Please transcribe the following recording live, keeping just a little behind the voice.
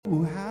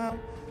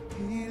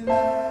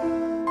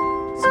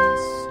loves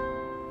us.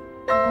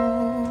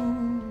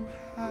 Oh,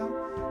 how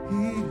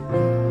he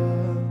loves.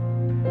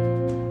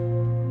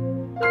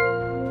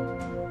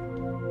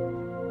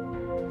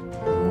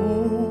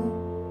 Oh,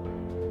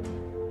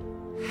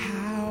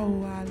 how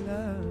I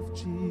love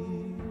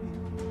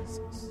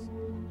Jesus.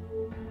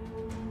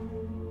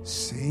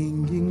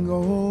 Singing,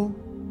 oh,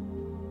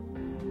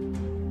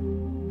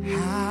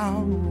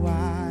 how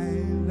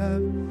I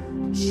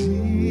love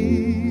Jesus.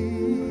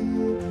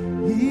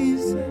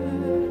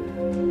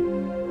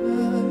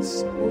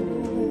 Oh,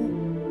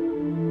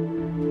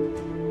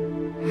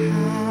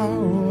 how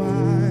I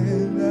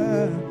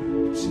love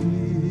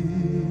Jesus.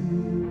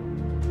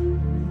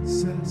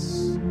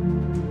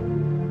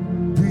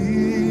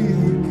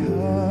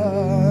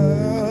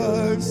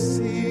 Because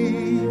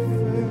he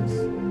first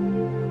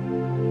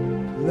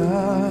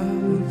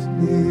loved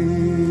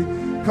me.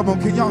 Come on,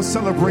 can y'all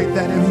celebrate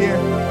that in here?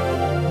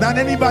 Not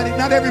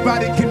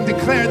everybody can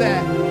declare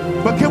that.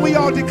 But can we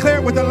all declare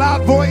it with a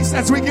loud voice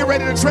as we get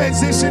ready to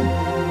transition?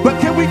 But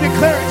can we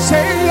declare it?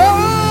 Say,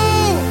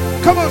 oh,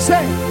 come on,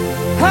 say,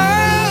 how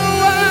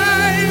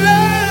I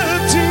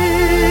love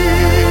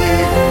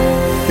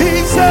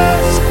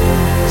Jesus.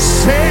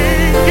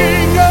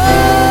 Singing,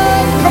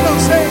 oh, come on,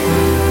 say,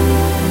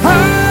 how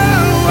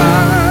I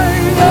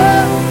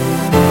love.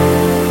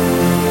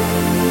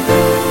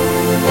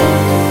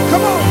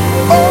 Come on,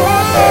 oh,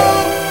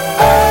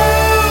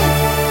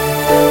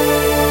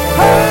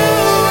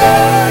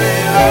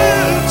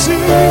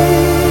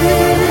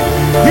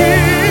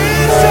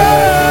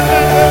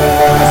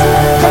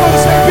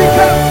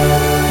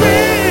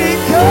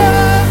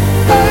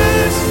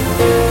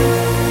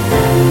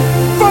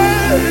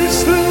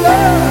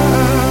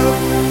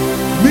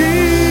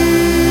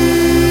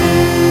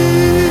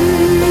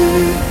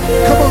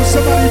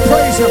 somebody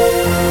praise him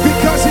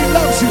because he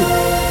loves you.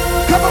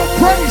 Come on,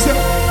 praise him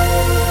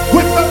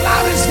with the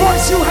loudest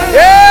voice you have.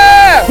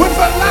 Yeah! With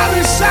the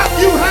loudest shout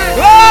you have.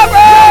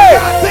 Glory!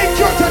 I think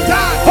you're to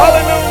die.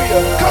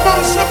 Hallelujah. Come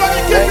on,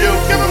 somebody give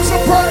him some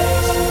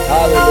praise.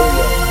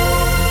 Hallelujah.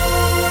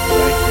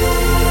 Thank you,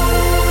 Jesus.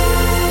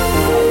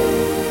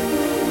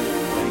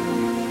 Thank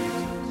you,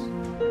 Jesus.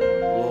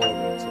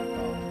 Glory to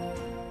God.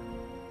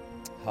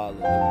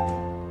 Hallelujah.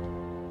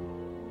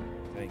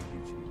 Thank you,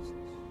 Jesus.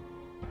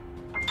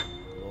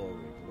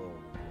 Glory,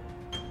 glory.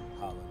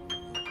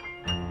 Hallelujah.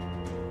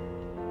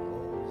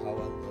 Oh, how I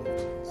love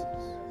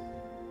Jesus.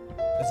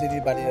 Does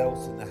anybody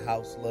else in the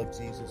house love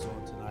Jesus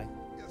on tonight?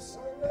 Yes,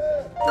 sir.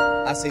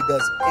 I say,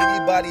 does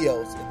anybody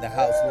else in the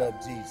house love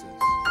Jesus?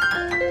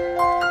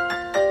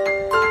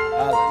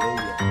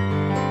 Hallelujah.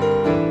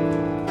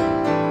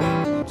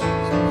 Thank you,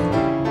 Jesus.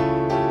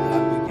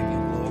 God, we give you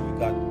glory.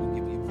 God, we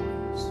give you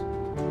praise.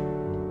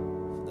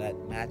 For that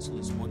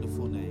matchless,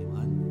 wonderful name.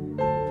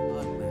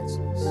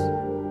 Unmatchless.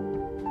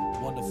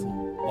 Wonderful,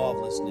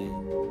 marvelous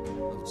name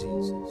of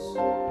Jesus.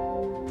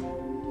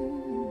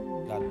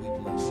 God, we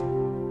bless you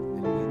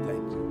and we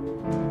thank you.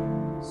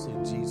 It's in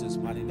Jesus'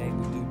 mighty name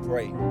we do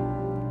pray.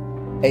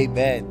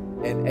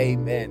 Amen and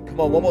amen. Come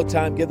on, one more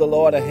time. Give the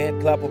Lord a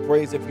hand clap of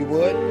praise if you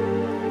would.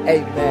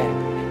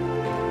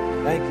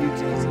 Amen. Thank you,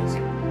 Jesus.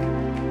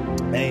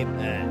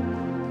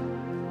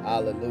 Amen.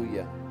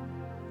 Hallelujah.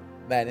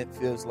 Man, it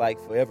feels like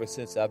forever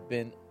since I've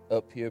been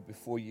up here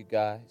before you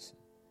guys.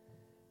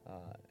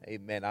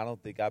 Amen. I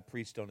don't think I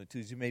preached on a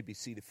Tuesday. You may be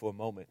seated for a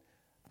moment.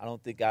 I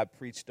don't think I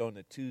preached on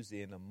a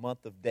Tuesday in a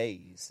month of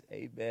days.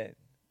 Amen.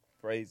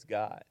 Praise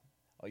God.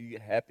 Are you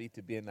happy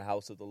to be in the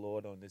house of the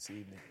Lord on this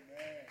evening?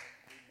 Amen.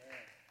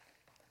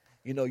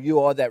 You know, you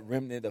are that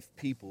remnant of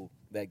people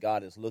that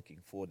God is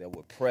looking for that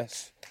will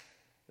press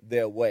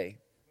their way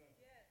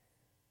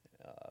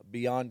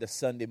beyond the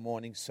Sunday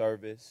morning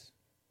service,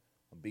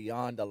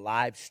 beyond the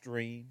live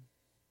stream.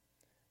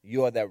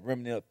 You are that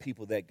remnant of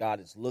people that God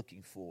is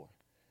looking for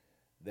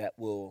that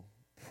will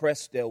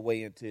press their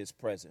way into his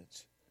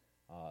presence,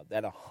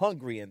 that are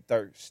hungry and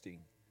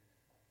thirsting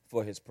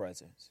for his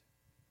presence.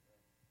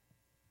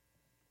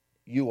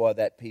 You are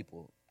that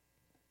people.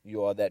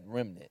 You are that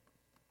remnant.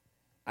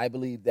 I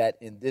believe that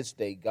in this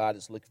day, God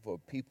is looking for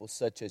people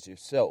such as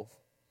yourself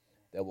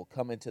that will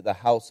come into the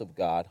house of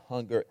God,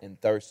 hunger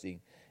and thirsting,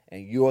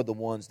 and you're the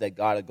ones that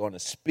God are going to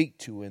speak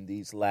to in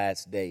these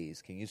last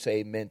days. Can you say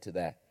amen to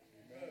that?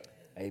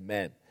 Amen.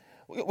 Amen.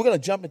 We're going to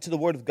jump into the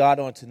Word of God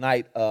on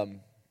tonight.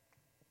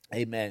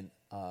 Amen.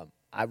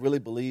 I really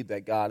believe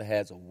that God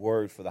has a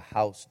word for the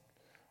house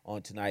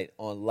on tonight.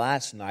 On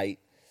last night,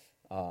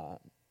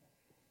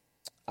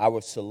 I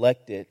was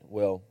selected,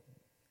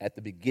 at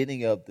the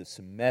beginning of the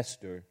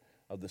semester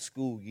of the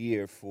school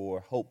year for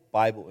Hope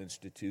Bible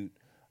Institute,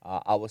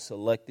 I was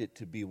selected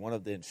to be one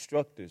of the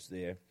instructors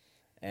there.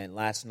 And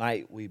last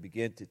night we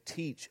began to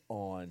teach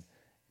on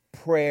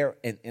prayer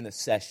and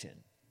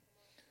intercession.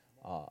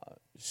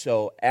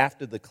 So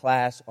after the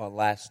class on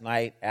last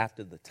night,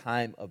 after the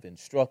time of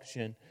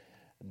instruction,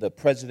 the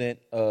president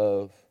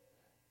of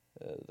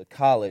the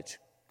college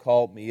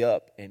called me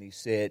up and he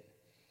said,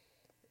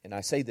 and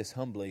I say this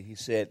humbly, he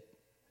said,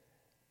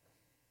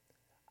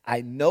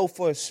 I know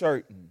for a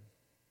certain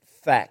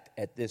fact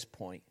at this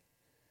point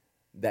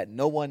that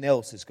no one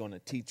else is going to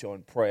teach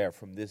on prayer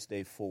from this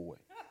day forward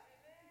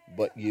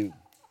but you.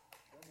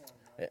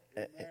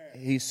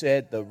 He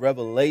said the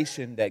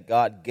revelation that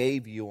God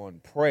gave you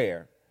on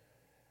prayer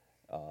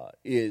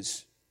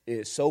is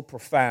so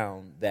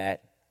profound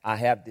that I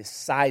have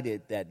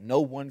decided that no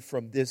one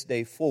from this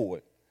day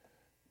forward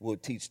will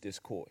teach this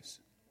course.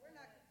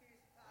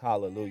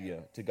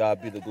 Hallelujah. To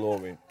God be the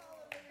glory.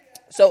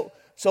 So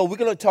we're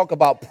going to talk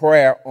about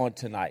prayer on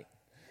tonight.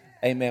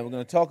 Amen. We're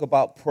going to talk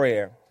about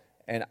prayer,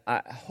 and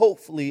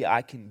hopefully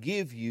I can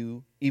give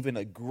you even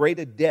a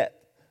greater depth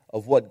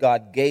of what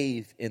God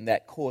gave in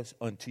that course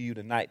unto you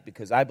tonight,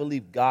 because I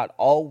believe God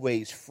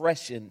always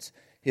freshens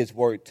his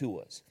word to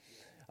us.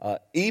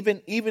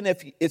 Even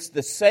if it's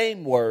the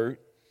same word,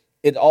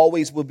 it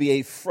always will be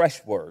a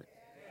fresh word.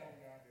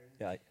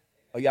 Yeah.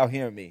 Are y'all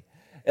hearing me?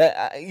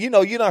 You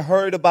done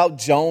heard about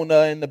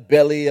Jonah in the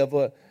belly of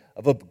a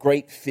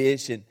great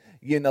fish, and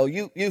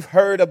you've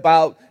heard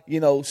about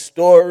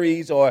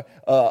stories or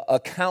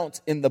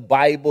accounts in the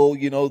Bible,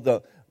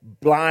 the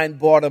blind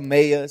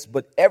Bartimaeus,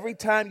 but every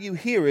time you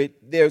hear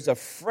it, there's a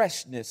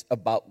freshness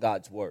about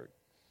God's word.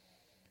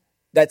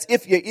 That's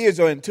if your ears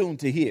are in tune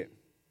to hear.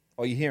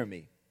 Are you hearing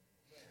me?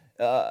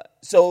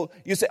 So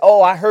you say,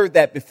 oh, I heard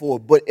that before.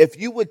 But if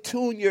you would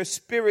tune your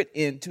spirit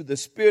into the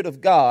Spirit of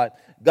God,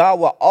 God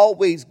will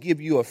always give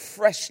you a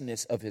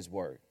freshness of his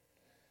word.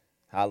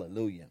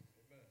 Hallelujah.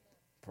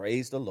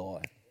 Praise the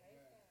Lord.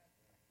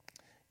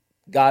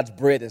 God's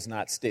bread is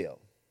not stale.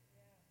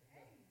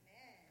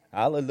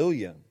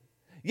 Hallelujah.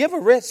 You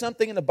ever read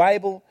something in the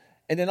Bible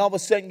and then all of a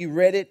sudden you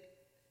read it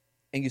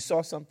and you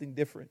saw something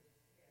different?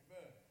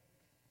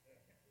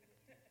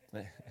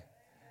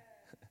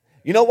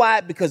 You know why?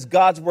 Because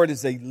God's word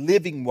is a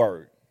living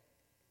word.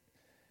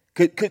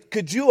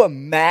 Could you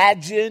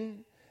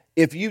imagine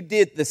if you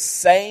did the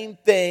same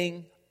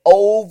thing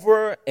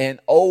over and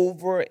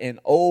over and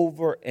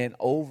over and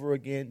over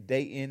again,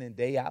 day in and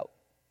day out?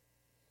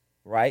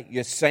 Right?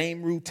 Your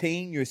same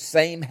routine, your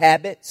same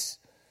habits.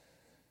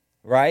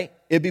 Right?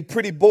 It'd be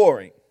pretty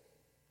boring.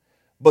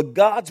 But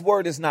God's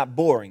word is not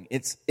boring.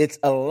 It's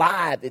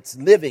alive. It's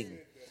living.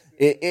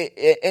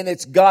 And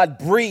it's God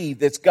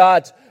breathed. It's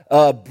God's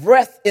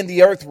breath in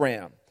the earth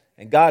realm.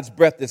 And God's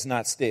breath is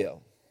not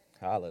stale.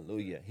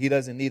 Hallelujah. He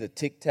doesn't need a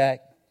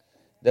tic-tac.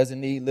 Doesn't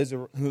need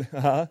lizard.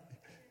 Huh?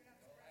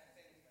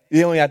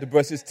 He only have to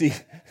brush his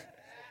teeth.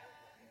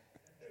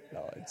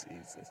 Lord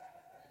Jesus.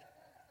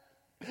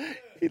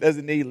 He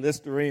doesn't need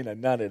Listerine or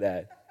none of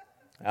that.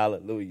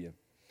 Hallelujah.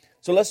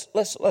 So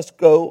let's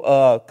go.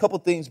 A couple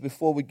things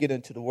before we get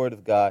into the Word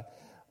of God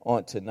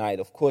on tonight.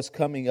 Of course,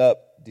 coming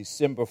up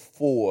December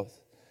 4th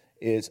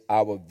is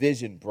our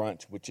vision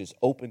brunch, which is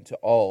open to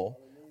all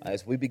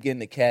as we begin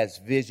to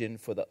cast vision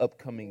for the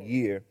upcoming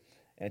year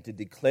and to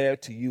declare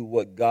to you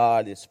what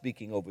God is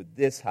speaking over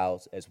this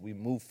house as we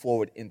move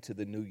forward into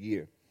the new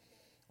year.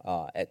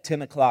 At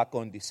 10 o'clock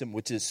on December,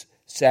 which is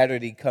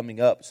Saturday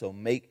coming up, so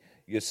make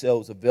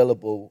yourselves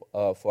available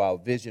for our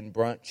vision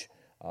brunch.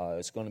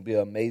 It's going to be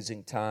an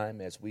amazing time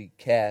as we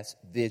cast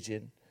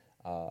vision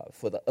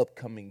for the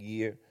upcoming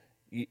year.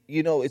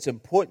 It's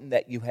important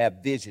that you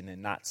have vision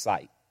and not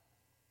sight.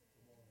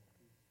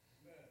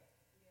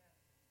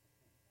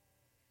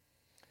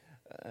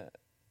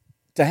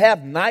 To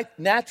have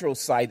natural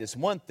sight is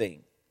one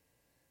thing,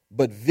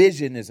 but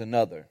vision is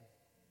another.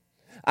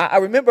 I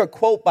remember a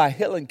quote by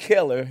Helen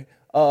Keller.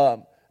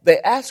 They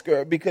asked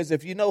her, because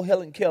if you know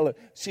Helen Keller,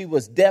 she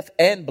was deaf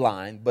and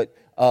blind, but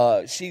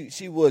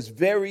she was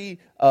very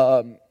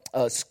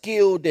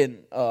skilled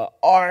in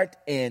art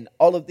and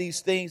all of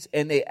these things.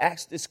 And they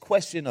asked this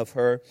question of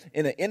her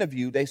in an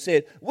interview. They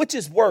said, which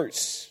is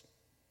worse,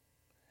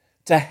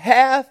 to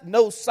have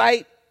no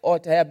sight or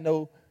to have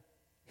no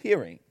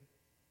hearing?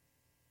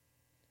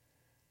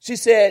 She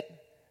said,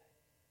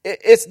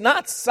 it's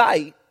not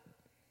sight,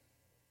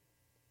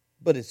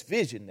 but it's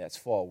vision that's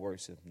far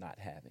worse than not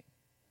having.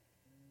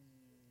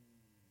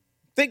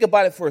 Think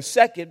about it for a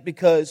second,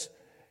 because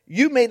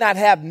you may not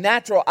have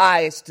natural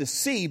eyes to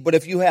see, but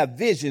if you have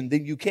vision,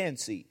 then you can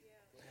see.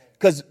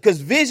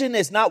 Because vision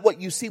is not what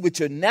you see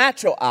with your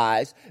natural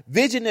eyes.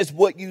 Vision is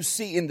what you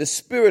see in the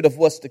spirit of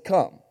what's to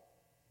come.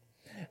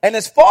 And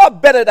it's far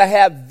better to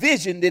have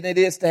vision than it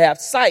is to have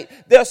sight.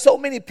 There are so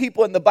many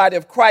people in the body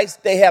of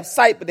Christ, they have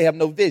sight, but they have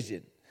no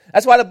vision.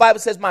 That's why the Bible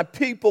says, my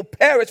people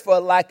perish for a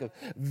lack of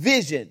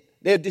vision.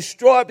 They're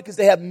destroyed because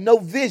they have no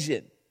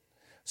vision.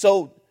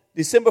 So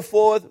December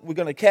 4th, we're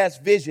going to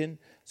cast vision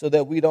so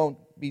that we don't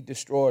be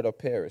destroyed or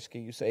perish.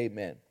 Can you say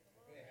amen?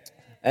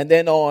 And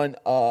then on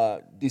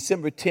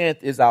December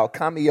 10th is our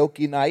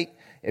karaoke night.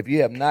 If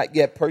you have not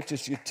yet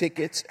purchased your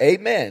tickets,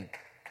 amen.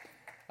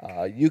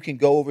 You can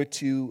go over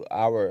to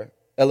our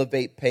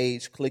Elevate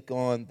page, click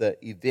on the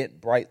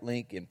Eventbrite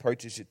link, and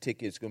purchase your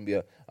ticket. It's going to be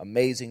an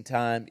amazing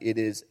time. It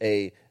is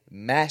a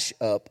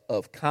mashup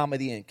of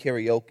comedy and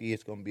karaoke.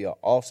 It's going to be an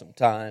awesome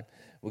time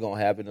we're going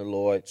to have in the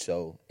Lord.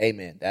 So,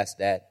 amen. That's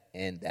that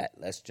and that.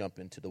 Let's jump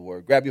into the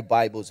Word. Grab your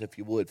Bibles, if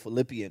you would.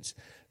 Philippians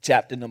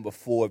chapter number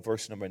 4,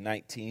 verse number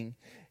 19.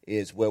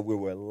 is where we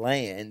will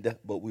land,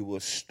 but we will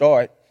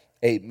start,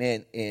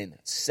 amen, in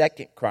 2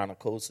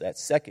 Chronicles.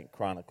 That's 2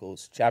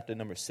 Chronicles, chapter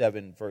number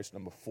 7, verse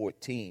number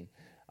 14.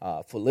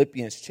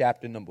 Philippians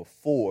chapter number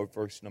 4,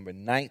 verse number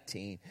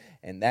 19.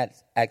 And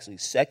that's actually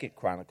 2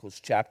 Chronicles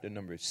chapter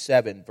number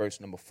 7,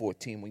 verse number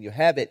 14. When you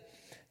have it,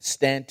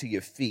 stand to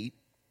your feet.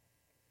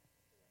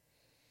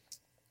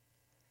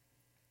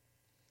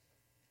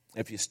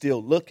 If you're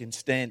still looking,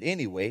 stand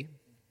anyway.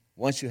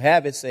 Once you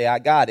have it, say, I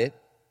got it.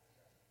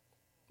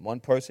 One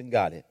person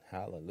got it.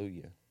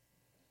 Hallelujah.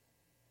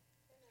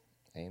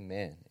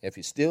 Amen. If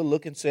you're still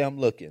looking, say, I'm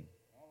looking.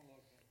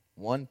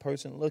 One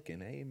person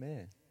looking.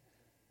 Amen.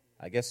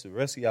 I guess the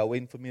rest of y'all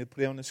waiting for me to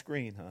put it on the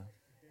screen, huh?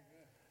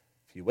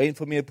 If you're waiting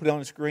for me to put it on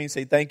the screen,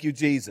 say, thank you,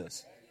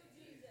 Jesus.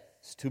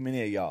 It's too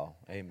many of y'all.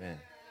 Amen.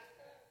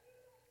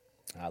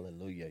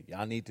 Hallelujah.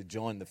 Y'all need to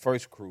join the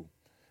first crew.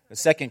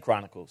 The 2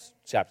 Chronicles,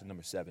 chapter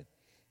number 7,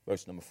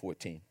 verse number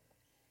 14.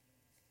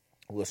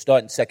 We'll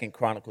start in 2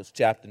 Chronicles,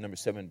 chapter number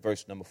 7,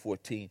 verse number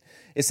 14.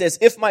 It says,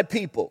 if my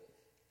people,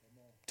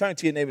 turn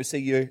to your neighbor and say,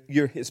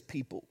 you're his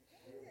people.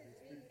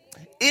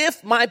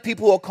 If my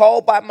people who are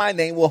called by my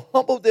name will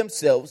humble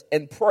themselves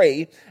and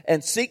pray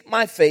and seek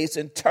my face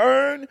and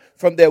turn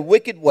from their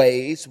wicked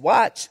ways,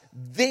 watch,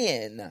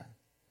 then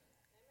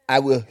I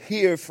will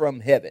hear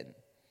from heaven.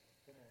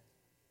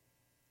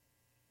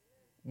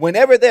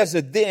 Whenever there's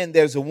a then,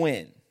 there's a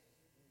when.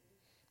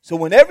 So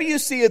whenever you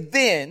see a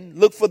then,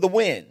 look for the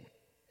when.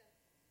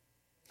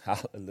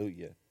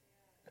 Hallelujah.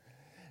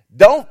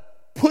 Don't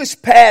push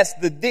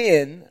past the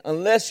then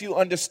unless you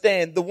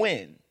understand the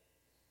when.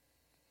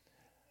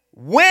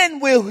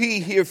 When will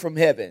he hear from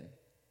heaven?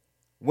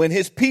 When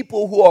his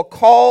people who are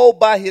called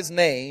by his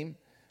name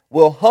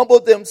will humble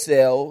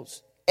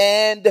themselves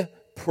and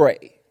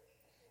pray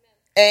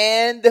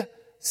and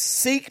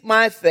seek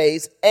my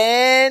face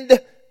and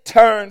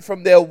turn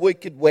from their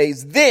wicked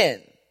ways.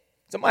 Then,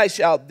 somebody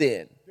shout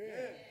then.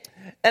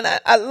 And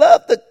I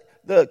love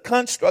the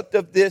construct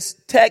of this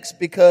text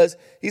because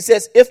he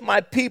says, if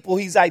my people,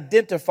 he's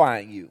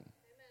identifying you.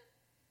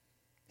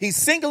 He's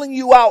singling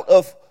you out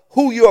of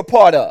who you're a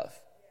part of.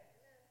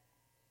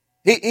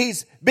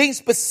 He's being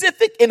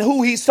specific in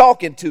who he's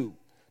talking to.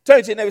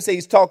 Turn to your neighbor and say,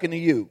 he's talking to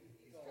you.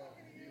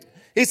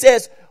 He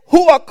says,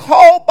 who are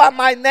called by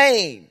my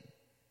name.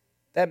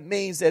 That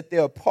means that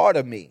they're a part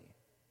of me.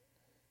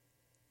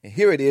 And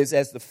here it is,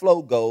 as the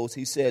flow goes,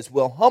 he says,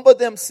 will humble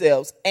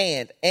themselves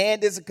and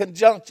is a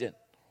conjunction.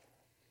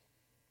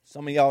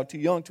 Some of y'all are too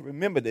young to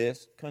remember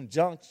this.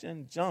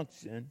 Conjunction,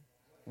 junction.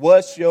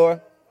 What's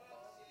your?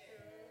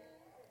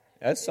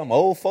 That's some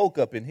old folk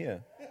up in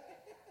here.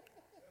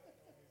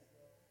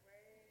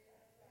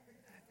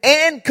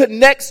 And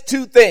connects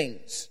two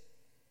things.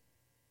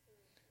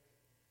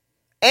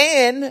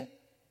 And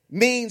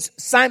means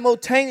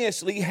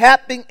simultaneously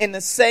happening in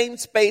the same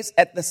space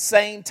at the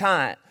same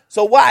time.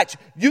 So watch,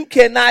 you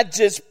cannot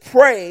just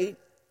pray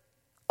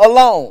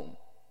alone.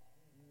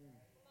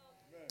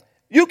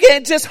 You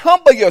can't just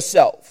humble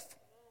yourself.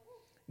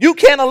 You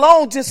can't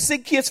alone just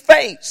seek his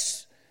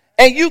face.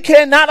 And you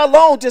cannot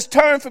alone just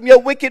turn from your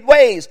wicked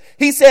ways.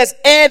 He says,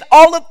 and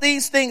all of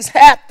these things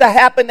have to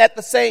happen at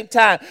the same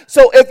time.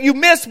 So if you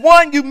miss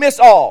one, you miss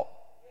all.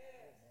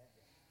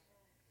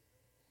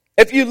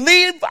 If you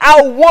leave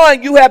out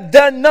one, you have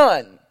done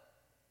none.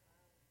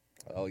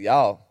 Oh,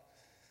 y'all.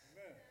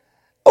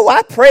 Oh,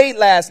 I prayed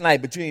last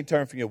night, but you ain't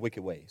turned from your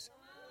wicked ways.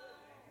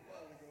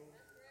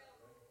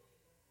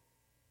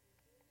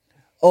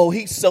 Oh,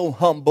 he's so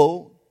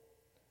humble.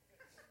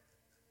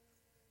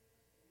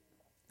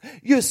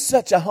 You're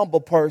such a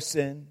humble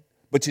person,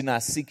 but you're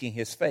not seeking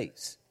his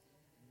face.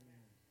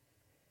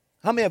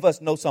 How many of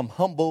us know some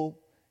humble,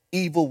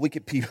 evil,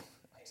 wicked people?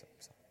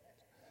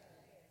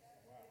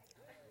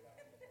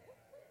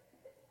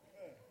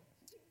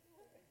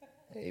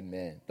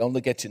 Amen. Don't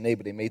look at your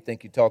neighbor. They may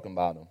think you're talking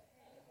about them.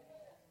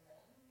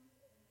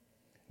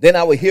 Then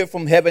I will hear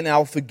from heaven, and I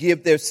will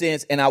forgive their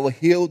sins, and I will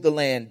heal the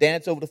land.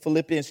 Dance over to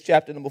Philippians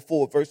chapter number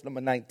 4, verse number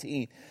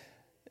 19.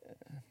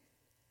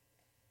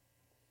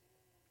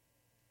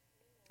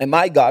 And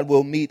my God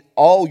will meet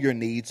all your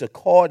needs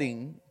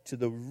according to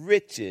the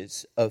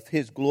riches of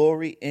his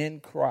glory in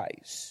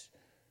Christ.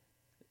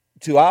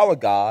 To our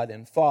God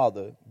and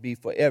Father be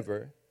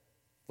forever,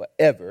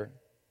 forever,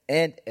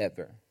 and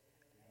ever.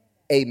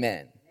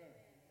 Amen.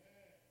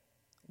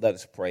 Let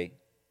us pray.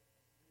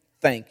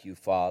 Thank you,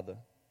 Father.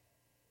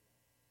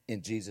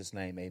 In Jesus'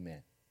 name,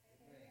 amen.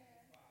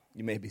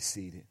 You may be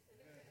seated.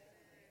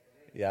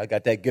 Yeah, I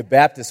got that good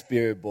Baptist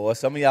spirit, boy.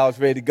 Some of y'all was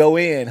ready to go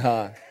in,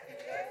 huh?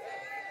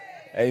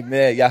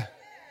 Amen.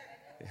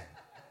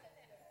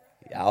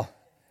 Y'all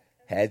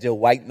had your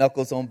white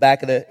knuckles on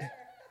back of the.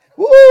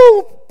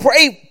 Woo!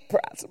 Pray.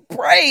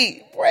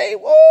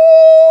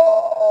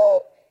 Woo!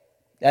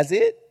 That's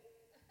it?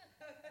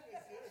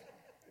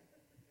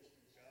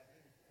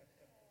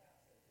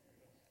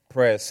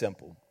 Prayer is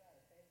simple.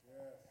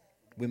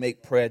 We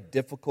make prayer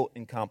difficult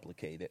and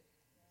complicated.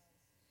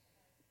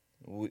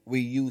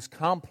 We use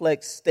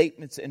complex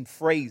statements and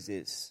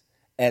phrases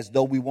as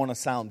though we want to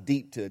sound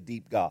deep to a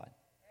deep God.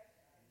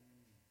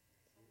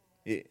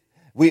 Yeah.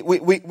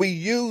 We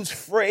use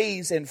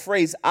phrase and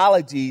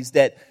phraseologies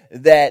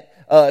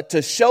that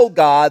to show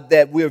God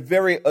that we're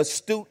very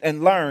astute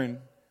and learned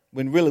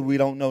when really we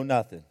don't know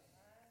nothing.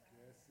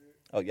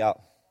 Oh,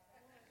 y'all.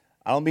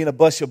 I don't mean to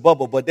bust your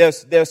bubble, but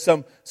there's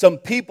some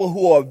people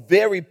who are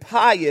very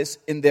pious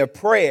in their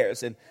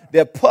prayers, and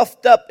they're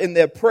puffed up in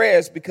their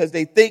prayers because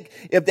they think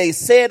if they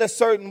say it a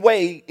certain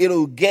way,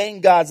 it'll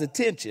gain God's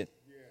attention.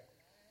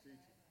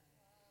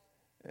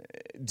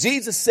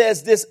 Jesus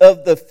says this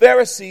of the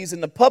Pharisees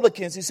and the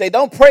publicans. He said,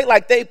 don't pray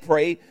like they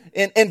pray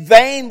in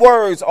vain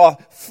words or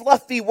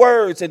fluffy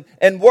words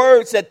and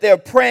words that they're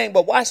praying.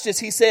 But watch this.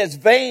 He says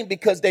vain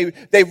because they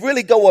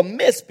really go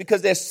amiss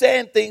because they're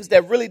saying things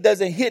that really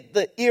doesn't hit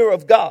the ear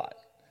of God.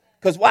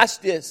 Because watch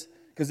this,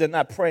 because they're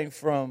not praying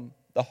from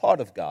the heart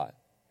of God.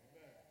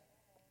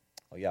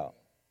 Oh, y'all.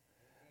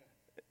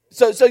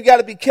 So you got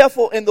to be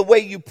careful in the way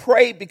you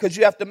pray, because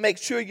you have to make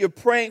sure you're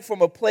praying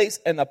from a place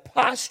and a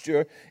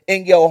posture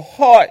in your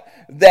heart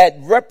that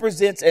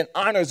represents and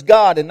honors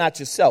God and not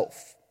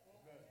yourself.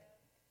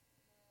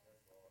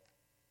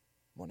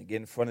 I want to get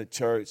in front of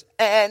church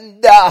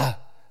and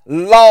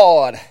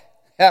Lord,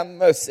 have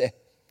mercy.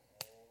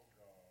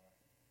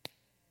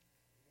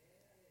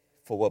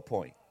 For what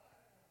point?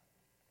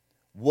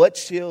 What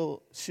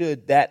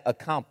should that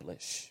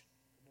accomplish?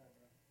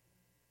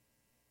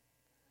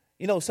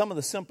 You know, some of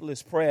the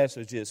simplest prayers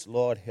are just,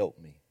 Lord, help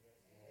me.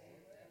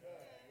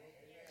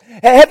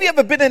 Have you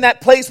ever been in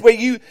that place where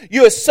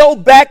you're so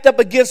backed up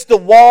against the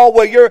wall,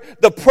 where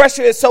the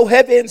pressure is so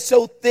heavy and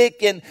so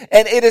thick, and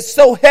it is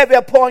so heavy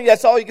upon you,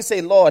 that's all you can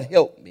say, Lord,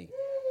 help me.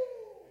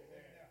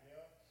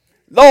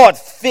 Lord,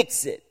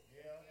 fix it.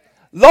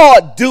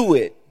 Lord, do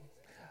it.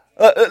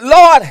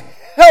 Lord,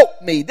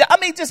 help me. I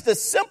mean, just a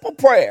simple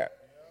prayer.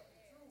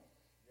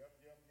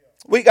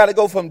 We got to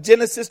go from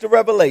Genesis to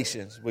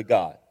Revelations with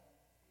God.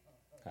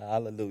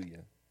 Hallelujah.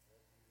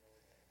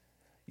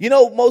 You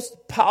know,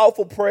 most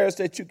powerful prayers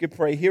that you can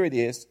pray, here it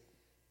is.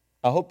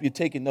 I hope you're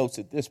taking notes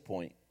at this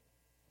point.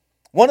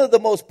 One of the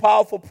most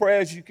powerful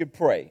prayers you can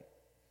pray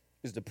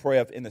is the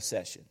prayer of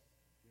intercession.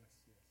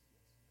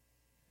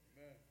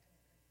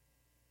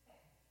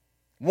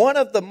 One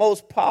of the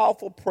most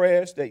powerful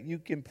prayers that you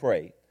can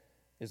pray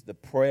is the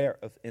prayer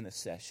of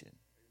intercession.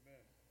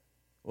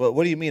 Well,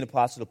 what do you mean,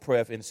 Apostle, the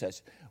prayer of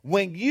intercession?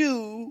 When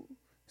you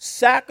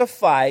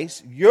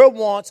sacrifice your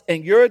wants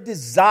and your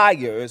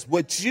desires,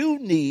 what you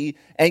need,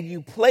 and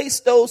you place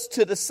those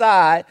to the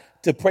side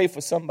to pray for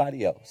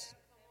somebody else.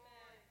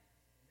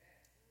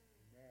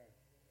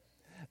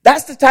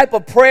 That's the type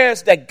of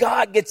prayers that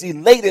God gets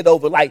elated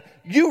over. Like,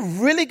 you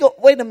really go,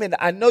 wait a minute,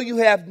 I know you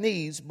have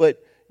needs,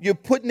 but you're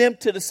putting them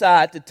to the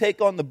side to take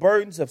on the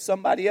burdens of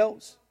somebody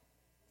else.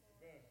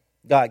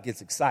 God gets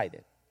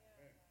excited.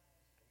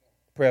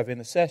 Prayer of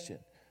intercession.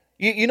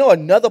 You know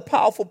another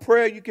powerful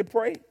prayer you can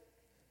pray?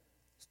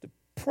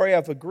 Prayer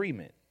of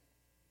agreement.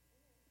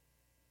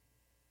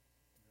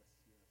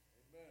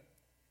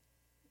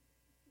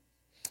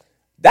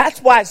 That's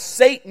why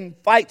Satan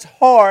fights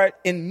hard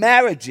in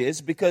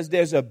marriages, because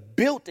there's a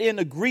built-in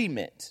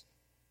agreement.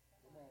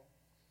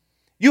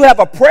 You have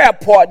a prayer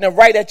partner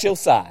right at your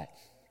side.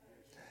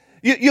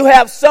 You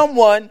have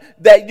someone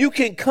that you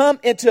can come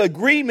into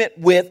agreement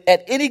with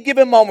at any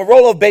given moment.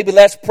 Roll over, baby,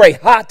 let's pray.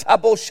 Ha,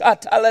 tabo,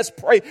 shata, let's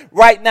pray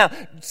right now.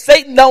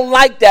 Satan don't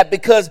like that,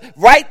 because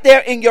right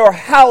there in your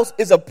house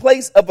is a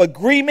place of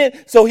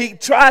agreement. So he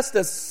tries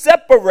to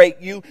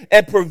separate you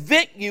and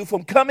prevent you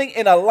from coming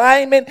in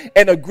alignment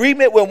and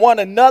agreement with one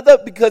another,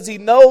 because he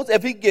knows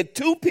if he get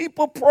two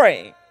people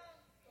praying,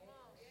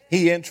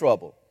 he in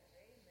trouble.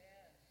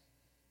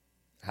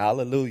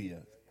 Hallelujah.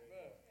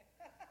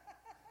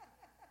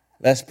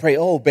 Let's pray.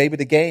 Oh, baby,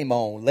 the game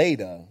on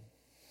later.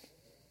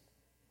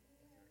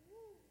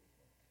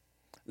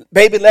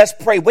 Baby, let's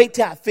pray. Wait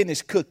till I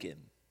finish cooking.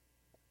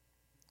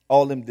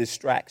 All them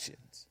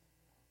distractions.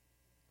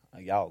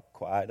 Y'all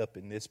quiet up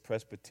in this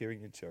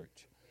Presbyterian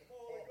church.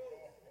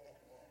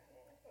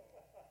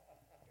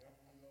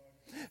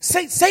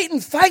 Satan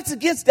fights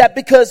against that,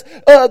 because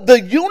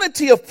the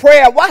unity of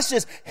prayer, watch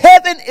this,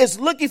 heaven is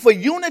looking for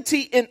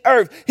unity in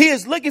earth. He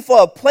is looking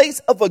for a place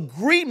of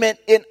agreement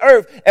in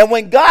earth. And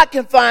when God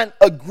can find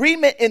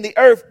agreement in the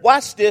earth,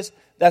 watch this,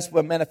 that's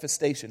where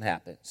manifestation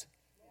happens.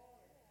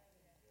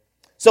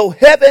 So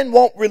heaven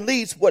won't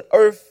release what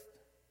earth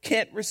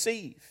can't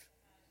receive.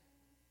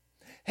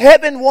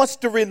 Heaven wants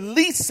to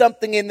release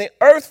something in the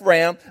earth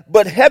realm,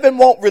 but heaven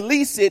won't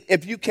release it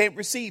if you can't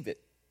receive it.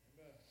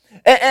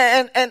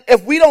 And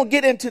if we don't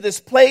get into this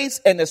place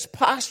and this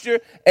posture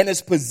and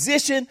this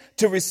position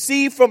to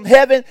receive from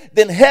heaven,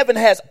 then heaven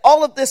has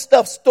all of this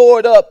stuff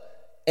stored up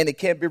and it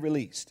can't be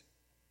released.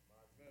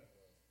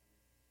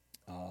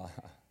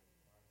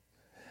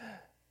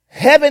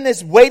 Heaven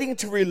is waiting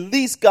to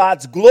release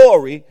God's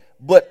glory,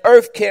 but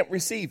earth can't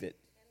receive it.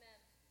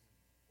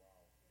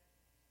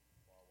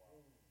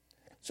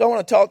 So I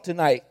want to talk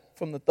tonight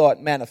from the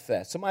thought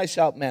manifest. Somebody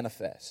shout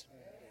manifest.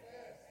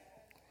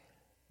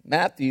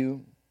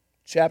 Matthew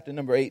chapter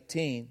number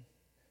 18.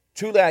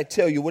 Truly I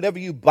tell you, whatever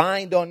you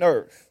bind on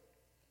earth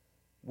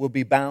will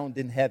be bound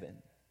in heaven.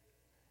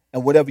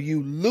 And whatever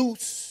you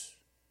loose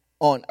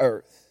on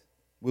earth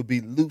will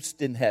be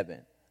loosed in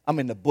heaven. I'm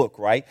in the book,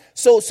 right?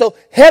 So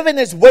heaven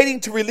is waiting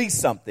to release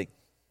something.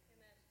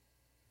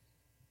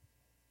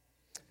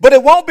 But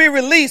it won't be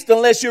released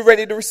unless you're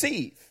ready to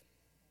receive.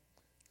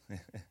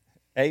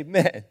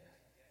 Amen.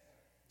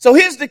 So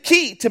here's the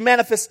key to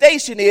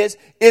manifestation is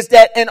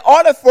that in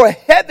order for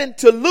heaven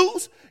to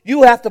loose,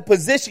 you have to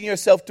position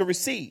yourself to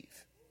receive.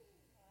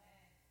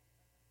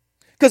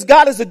 Because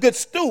God is a good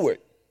steward.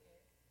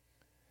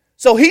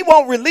 So he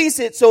won't release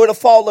it so it'll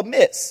fall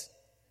amiss.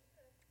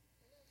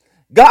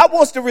 God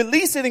wants to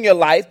release it in your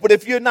life, but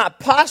if you're not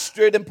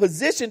postured and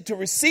positioned to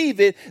receive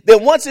it,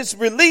 then once it's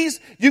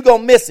released, you're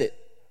going to miss it.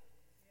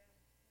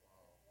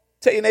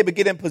 Tell your neighbor,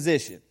 get in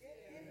position.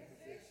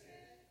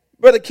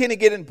 Brother Kenny,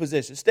 get in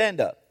position.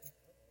 Stand up.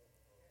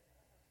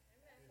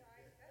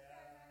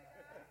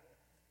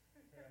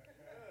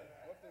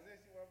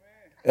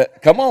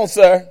 Come on,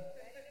 sir.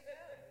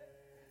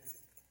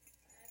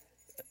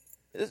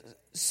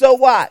 So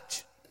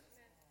watch.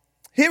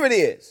 Here it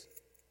is.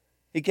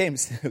 He came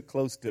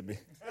close to me.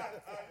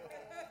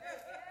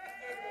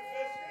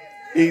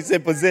 He's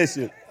in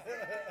position.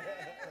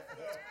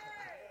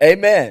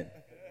 Amen.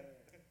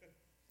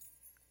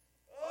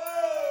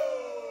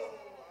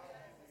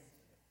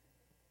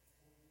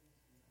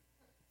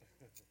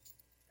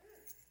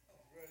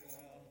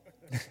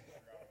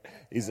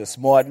 He's a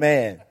smart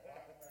man.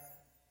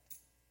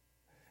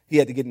 He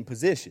had to get in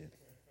position.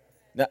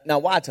 Now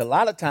watch, a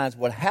lot of times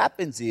what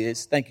happens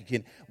is, thank you,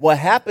 Ken, what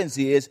happens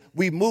is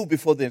we move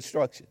before the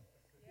instruction.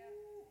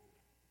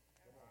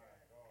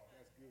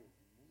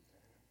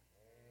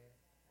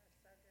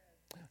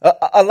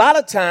 A lot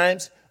of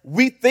times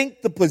we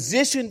think the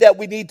position that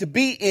we need to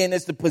be in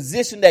is the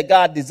position that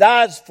God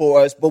desires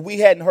for us, but we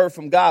hadn't heard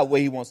from God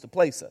where he wants to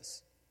place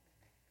us.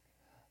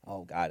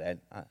 Oh, God,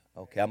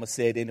 okay, I'm going to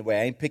say it anyway.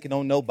 I ain't picking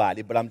on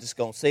nobody, but I'm just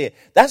going to say it.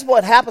 That's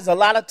what happens a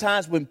lot of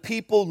times when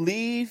people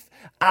leave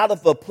out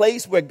of a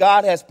place where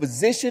God has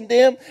positioned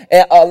them,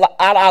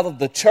 out of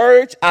the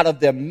church, out of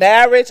their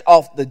marriage,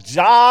 off the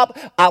job,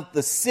 out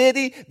the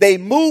city. They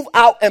move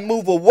out and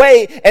move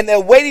away, and they're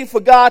waiting for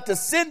God to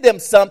send them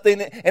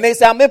something. And they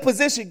say, I'm in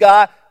position,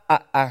 God.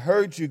 I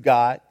heard you,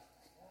 God.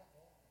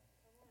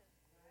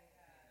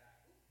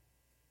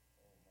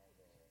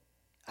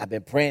 I've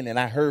been praying and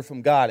I heard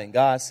from God, and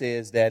God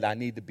says that I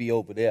need to be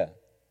over there,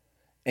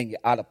 and you're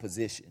out of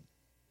position.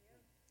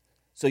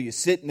 So you're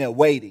sitting there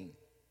waiting,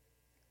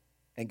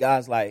 and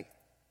God's like,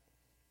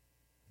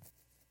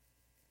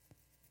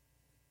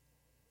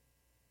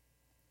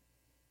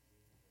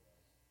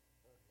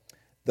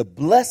 the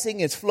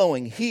blessing is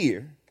flowing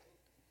here,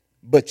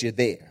 but you're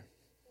there.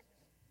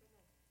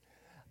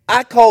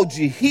 I called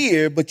you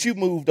here, but you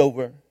moved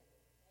over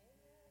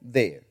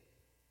there.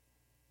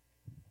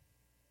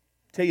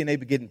 Tell your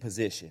neighbor, get in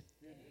position.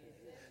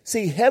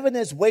 See, heaven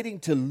is waiting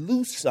to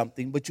loose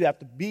something, but you have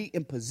to be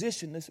in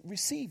position to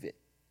receive it.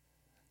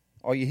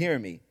 Are you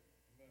hearing me?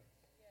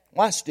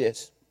 Watch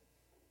this.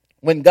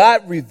 When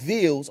God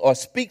reveals or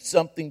speaks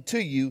something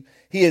to you,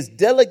 he is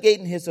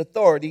delegating his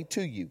authority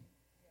to you.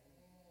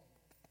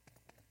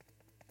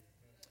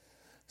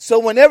 So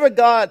whenever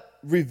God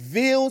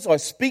reveals or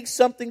speaks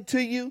something to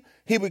you,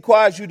 he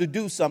requires you to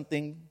do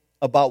something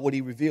about what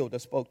he revealed or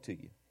spoke to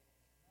you.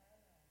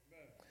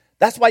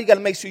 That's why you got to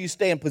make sure you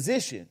stay in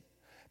position.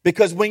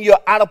 Because when you're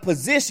out of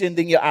position,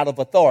 then you're out of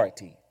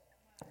authority.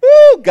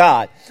 Oh,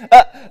 God.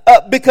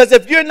 Because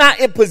if you're not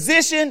in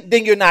position,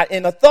 then you're not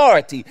in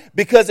authority.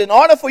 Because in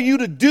order for you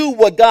to do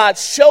what God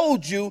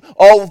showed you,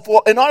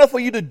 in order for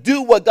you to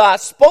do what God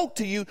spoke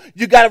to you,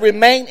 you got to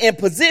remain in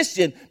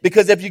position.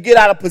 Because if you get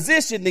out of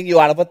position, then you're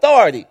out of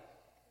authority.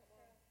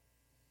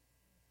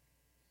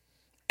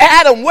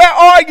 Adam, where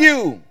are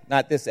you?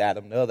 Not this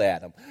Adam, the other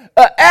Adam.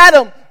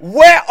 Adam,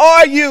 where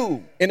are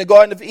you? In the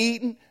Garden of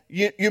Eden,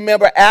 you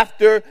remember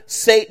after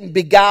Satan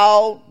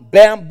beguiled,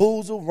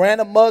 bamboozled,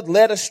 ran amok,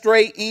 led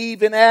astray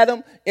Eve and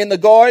Adam in the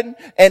garden,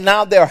 and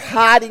now they're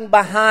hiding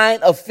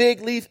behind a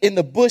fig leaf in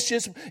the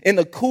bushes in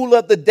the cool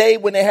of the day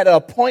when they had an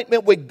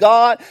appointment with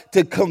God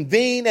to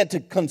convene and to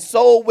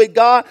console with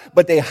God,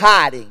 but they're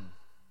hiding.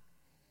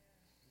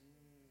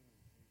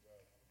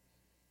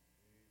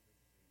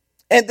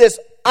 And this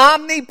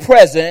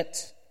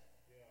omnipresent,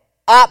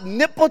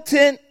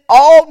 omnipotent,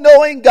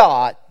 all-knowing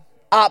God,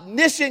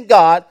 omniscient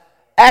God,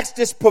 asked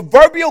this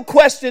proverbial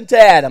question to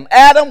Adam.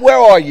 Adam, where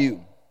are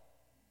you?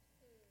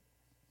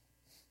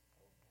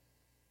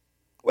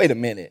 Wait a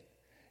minute.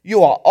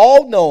 You are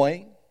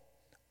all-knowing,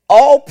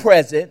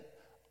 all-present,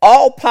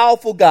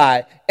 all-powerful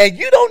God, and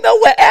you don't know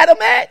where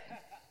Adam at?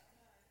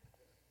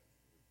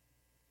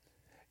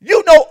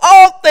 You know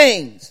all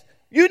things.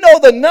 You know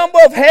the number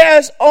of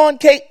hairs on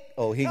Kate.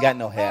 Oh, he got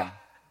no hair.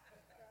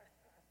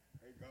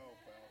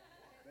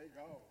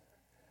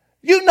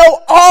 You know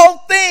all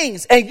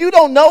things, and you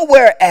don't know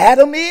where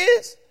Adam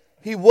is?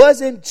 He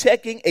wasn't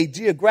checking a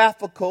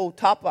geographical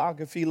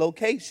topography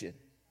location.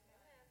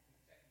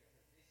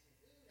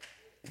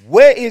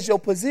 Where is your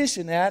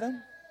position,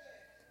 Adam?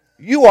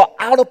 You are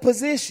out of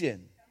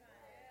position.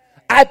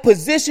 I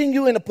position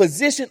you in a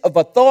position of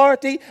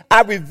authority.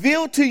 I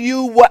revealed to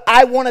you what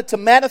I wanted to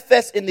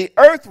manifest in the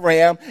earth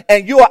realm,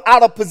 and you are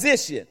out of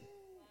position.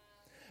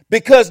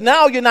 Because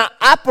now you're not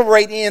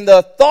operating in the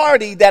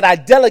authority that I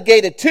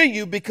delegated to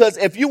you, because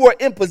if you were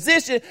in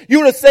position, you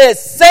would have said,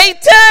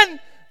 Satan,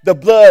 the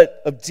blood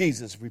of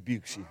Jesus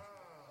rebukes you.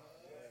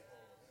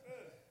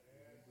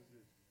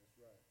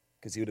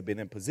 Because he would have been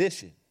in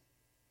position.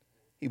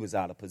 He was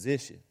out of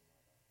position.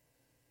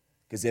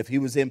 Because if he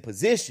was in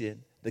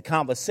position, the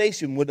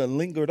conversation would have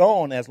lingered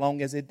on as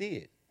long as it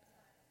did.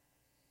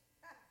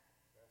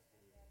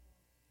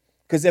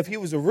 Because if he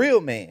was a real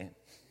man,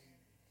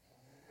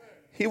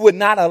 he would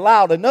not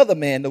allow another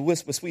man to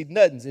whisper sweet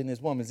nothings in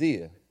his woman's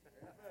ear.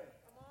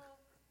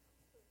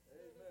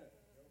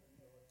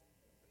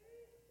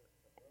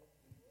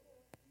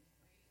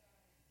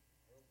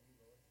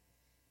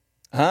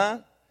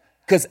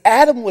 Because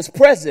Adam was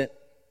present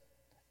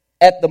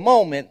at the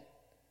moment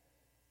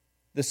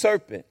the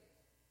serpent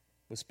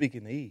was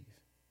speaking to Eve.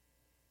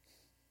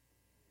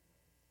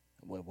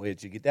 Well, where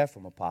did you get that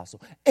from,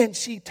 Apostle? And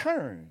she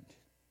turned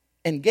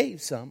and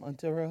gave some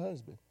unto her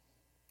husband.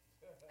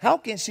 How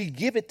can she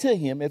give it to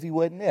him if he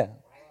wasn't there?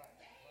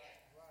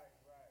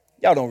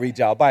 Y'all don't read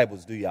y'all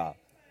Bibles, do y'all?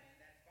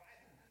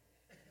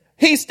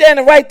 He's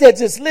standing right there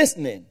just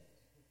listening.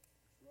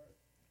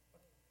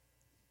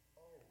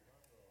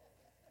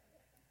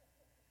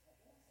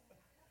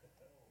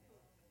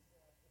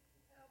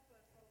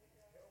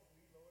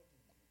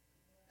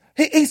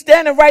 He's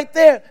standing right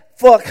there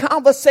for a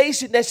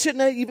conversation that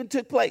shouldn't have even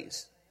took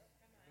place.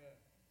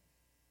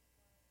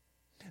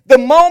 The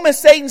moment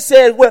Satan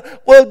said,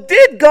 well,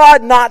 did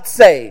God not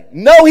say?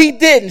 No, he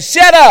didn't.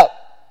 Shut up.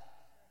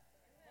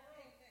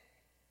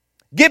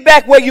 Get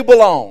back where you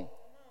belong.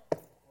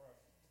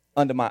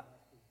 Under my...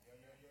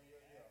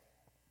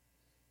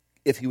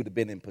 If he would have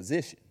been in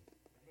position.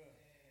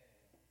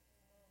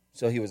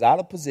 So he was out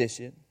of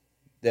position.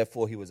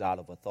 Therefore, he was out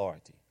of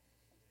authority.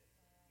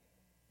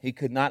 He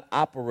could not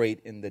operate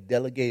in the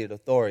delegated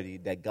authority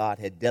that God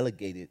had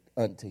delegated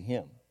unto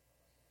him.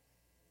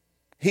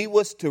 He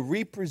was to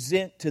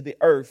represent to the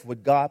earth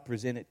what God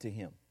presented to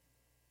him.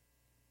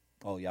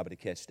 Oh, y'all better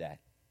catch that.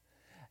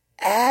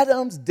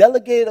 Adam's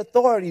delegated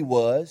authority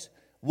was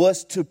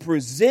to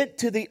present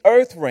to the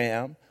earth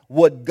realm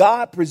what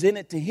God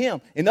presented to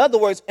him. In other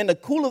words, in the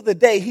cool of the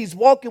day, he's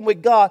walking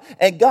with God,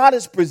 and God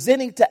is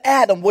presenting to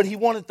Adam what he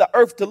wanted the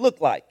earth to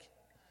look like.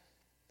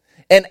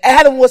 And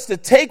Adam was to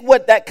take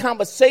what that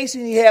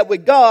conversation he had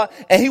with God,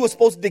 and he was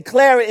supposed to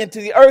declare it into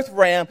the earth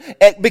realm.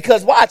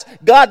 Because watch,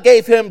 God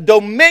gave him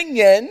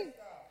dominion.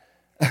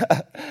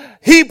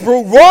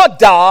 Hebrew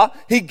rodah.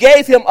 He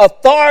gave him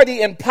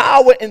authority and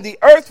power in the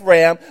earth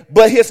realm,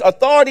 but his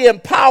authority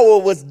and power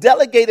was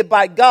delegated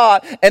by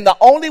God. And the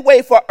only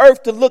way for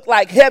earth to look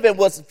like heaven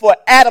was for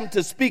Adam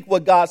to speak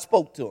what God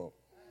spoke to him.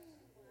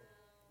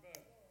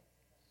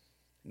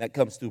 And that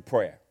comes through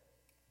prayer.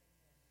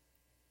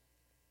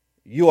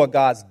 You are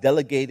God's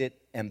delegated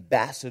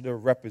ambassador,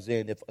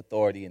 representative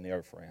authority in the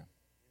earth realm.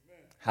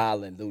 Amen.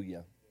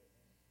 Hallelujah.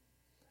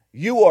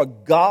 You are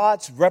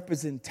God's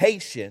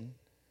representation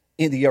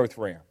in the earth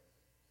realm.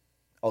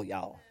 Oh,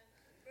 y'all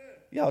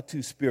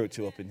too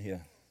spiritual up in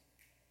here.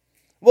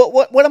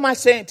 What am I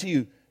saying to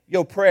you?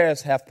 Your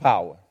prayers have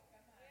power.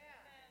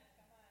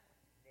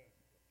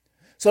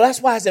 So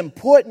that's why it's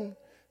important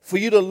for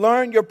you to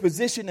learn your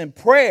position in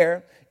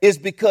prayer, is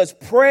because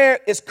prayer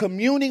is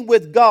communing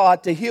with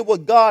God to hear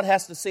what God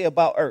has to say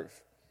about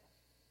earth.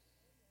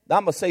 Now,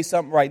 I'm going to say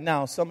something right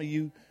now. Some of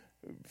you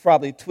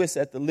probably twist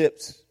at the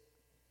lips.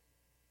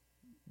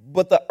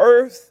 But the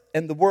earth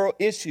and the world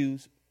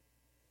issues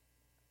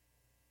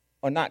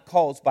are not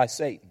caused by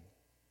Satan.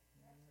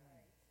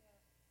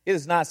 It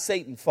is not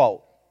Satan's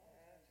fault.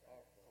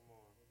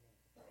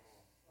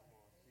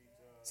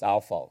 It's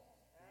our fault.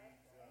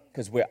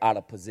 Because we're out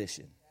of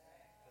position.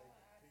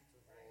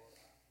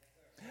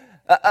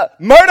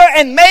 Murder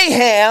and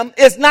mayhem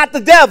is not the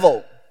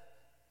devil.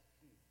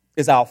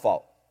 It's our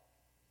fault.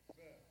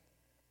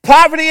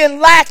 Poverty and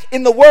lack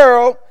in the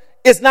world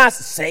is not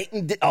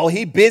Satan. Oh,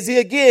 he busy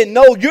again.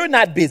 No, you're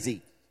not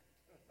busy.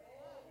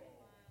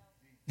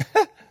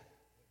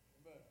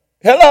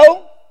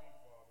 Hello?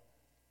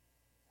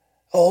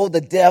 Oh,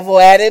 the devil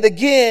at it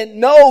again.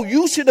 No,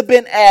 you should have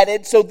been at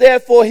it, so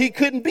therefore he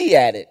couldn't be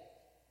at it.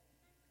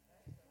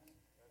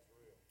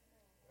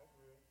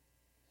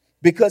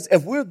 Because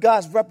if we're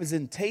God's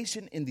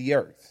representation in the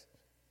earth,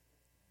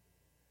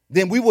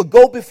 then we will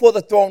go before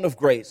the throne of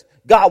grace.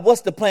 God,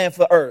 what's the plan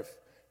for earth?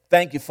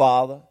 Thank you,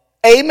 Father.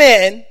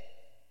 Amen.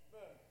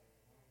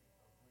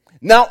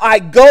 Now I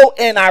go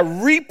and I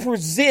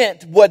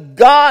represent what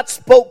God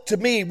spoke to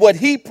me, what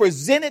he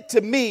presented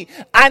to me.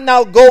 I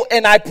now go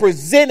and I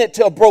present it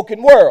to a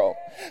broken world.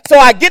 So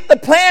I get the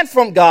plan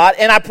from God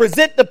and I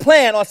present the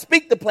plan or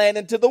speak the plan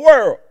into the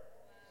world.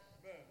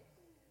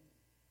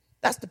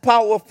 That's the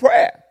power of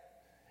prayer.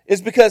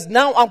 It's because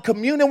now I'm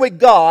communing with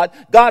God.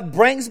 God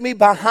brings me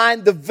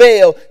behind the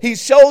veil. He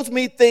shows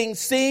me things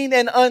seen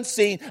and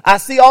unseen. I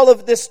see all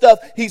of this stuff.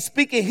 He's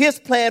speaking his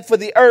plan for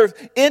the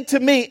earth into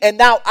me, and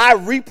now I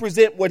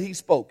represent what he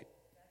spoke.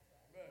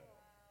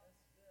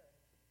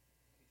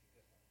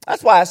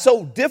 That's why it's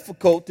so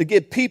difficult to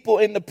get people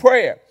into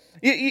prayer.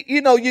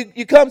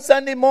 You come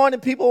Sunday morning,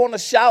 people want to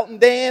shout and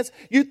dance.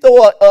 You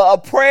throw a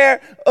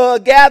prayer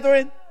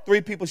gathering,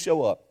 3 people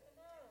show up.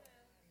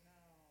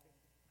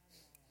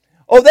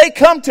 Or they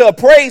come to a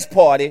praise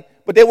party,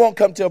 but they won't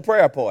come to a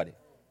prayer party.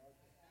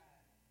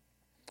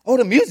 Oh,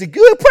 the music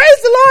good.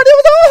 Praise the Lord. It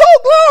was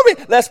all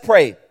glory. Let's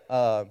pray.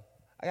 I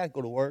got to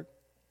go to work.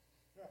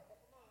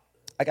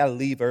 I got to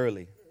leave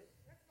early.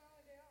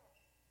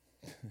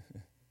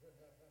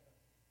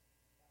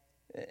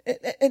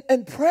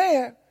 and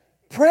prayer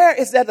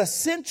is that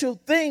essential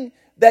thing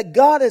that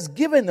God has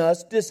given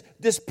us,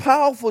 this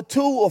powerful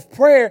tool of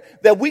prayer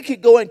that we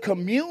could go and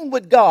commune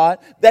with God,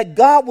 that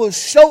God will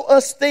show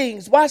us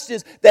things, watch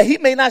this, that he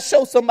may not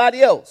show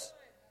somebody else.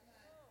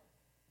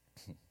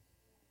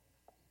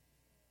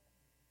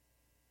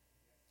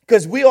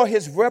 Because we are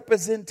his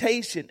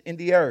representation in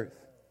the earth.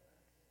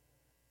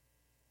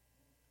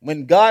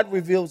 When God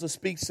reveals or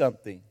speaks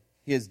something,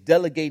 he is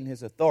delegating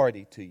his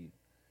authority to you.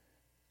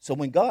 So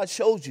when God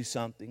shows you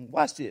something,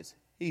 watch this,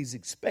 he's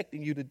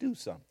expecting you to do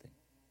something.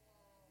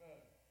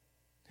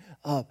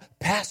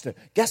 Pastor,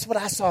 guess what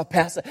I saw,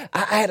 Pastor?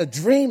 I had a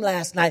dream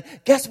last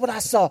night. Guess what I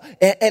saw?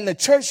 And the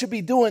church should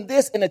be doing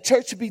this, and the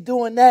church should be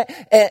doing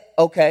that. And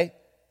okay.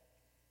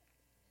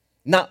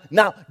 Now,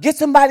 get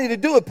somebody to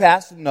do it,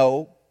 Pastor.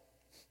 No.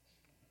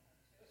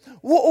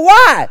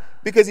 Why?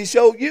 Because he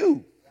showed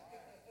you.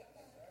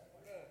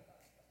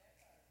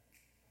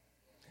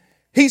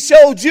 He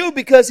showed you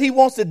because he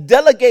wants to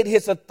delegate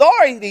his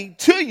authority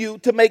to you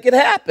to make it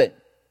happen.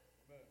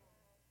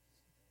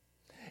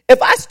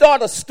 If I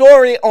start a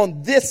story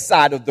on this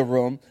side of the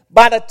room,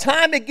 by the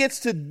time it gets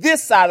to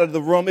this side of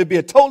the room, it'd be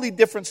a totally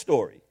different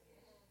story.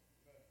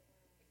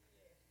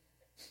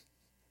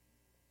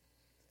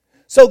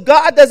 So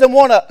God doesn't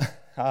want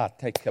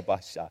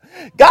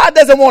God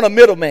doesn't want a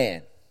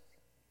middleman.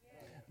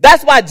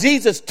 That's why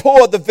Jesus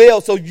tore the veil,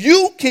 so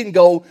you can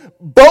go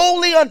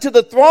boldly unto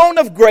the throne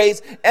of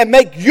grace and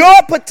make your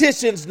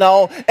petitions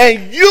known,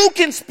 and you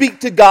can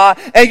speak to God,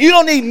 and you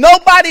don't need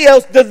nobody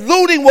else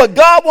diluting what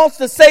God wants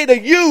to say to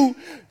you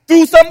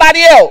through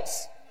somebody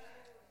else.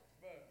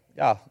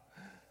 Y'all.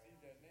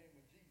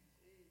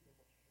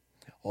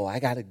 Oh, I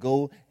got to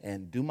go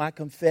and do my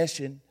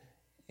confession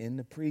in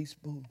the priest's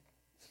booth.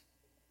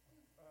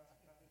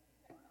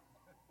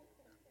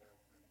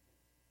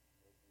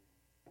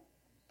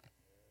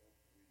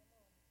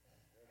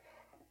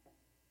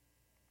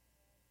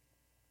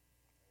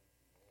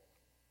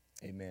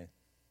 Amen.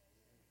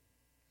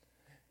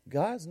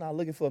 God's not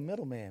looking for a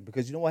middleman,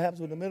 because you know what happens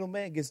when the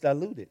middleman gets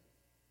diluted?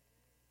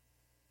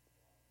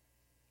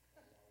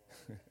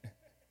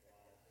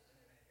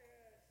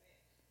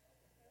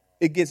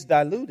 It gets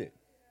diluted.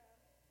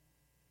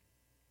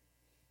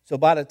 So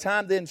by the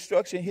time the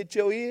instruction hits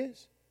your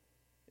ears,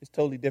 it's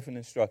totally different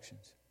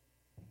instructions.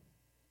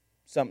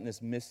 Something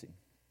is missing.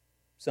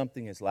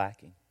 Something is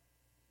lacking.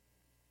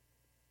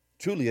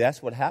 Truly,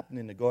 that's what happened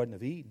in the Garden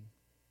of Eden.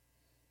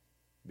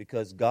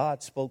 Because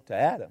God spoke to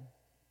Adam.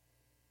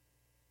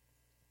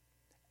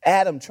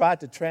 Adam tried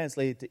to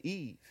translate it to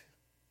Eve.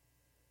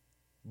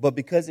 But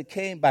because it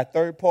came by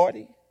third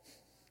party,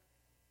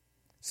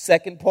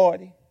 second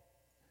party,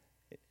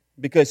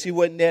 because she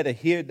wasn't there to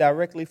hear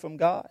directly from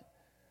God.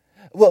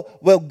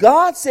 Well,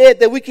 God said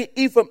that we can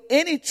eat from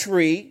any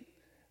tree,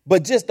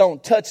 but just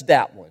don't touch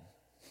that one.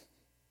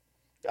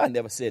 God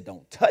never said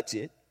don't touch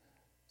it.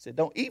 He said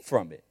don't eat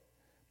from it.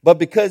 But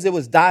because it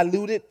was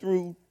diluted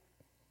through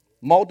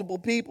multiple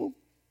people,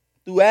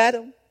 through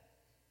Adam,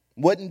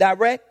 wasn't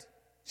direct,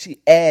 she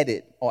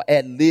added or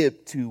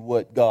ad-libbed to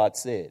what God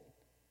said.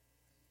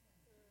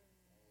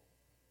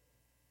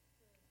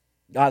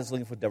 God is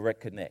looking for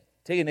direct connect.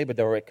 Tell your neighbor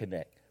direct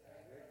connect.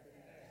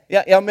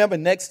 Yeah, y'all remember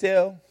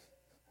Nextel?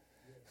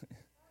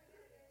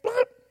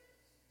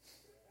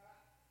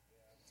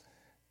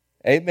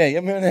 Amen. You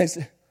remember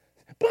Nextel?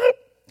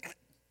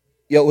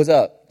 Yo, what's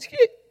up?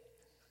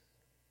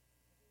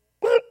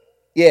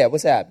 Yeah,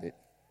 what's happening?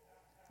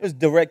 It was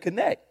direct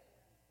connect.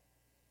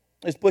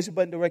 Just push a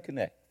button, direct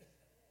connect.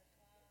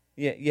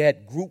 Yeah, you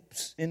had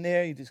groups in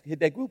there. You just hit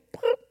that group.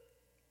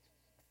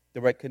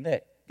 Direct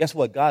connect. Guess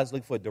what? God's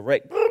looking for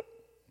direct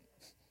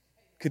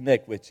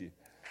connect with you.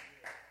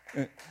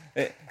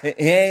 He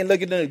ain't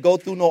looking to go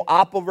through no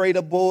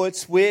operator board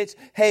switch.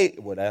 Hey,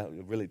 well,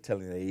 I'm really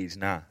telling the age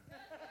now.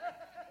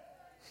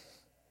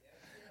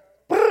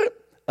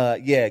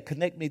 Yeah,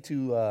 connect me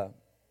to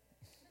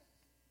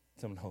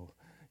some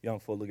young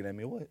folk looking at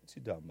me. What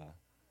you talking about?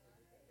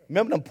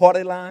 Remember them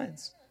party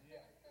lines?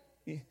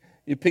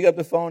 You pick up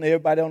the phone,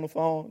 everybody on the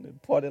phone, the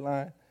party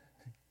line.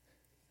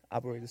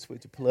 Operator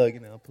switch, you plug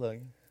in and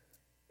unplug.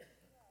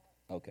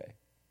 Okay.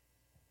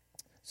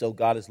 So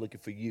God is looking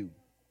for you.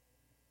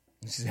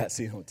 I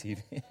see it on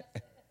TV.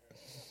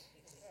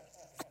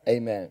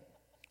 Amen.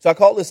 So I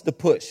call this the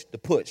push. The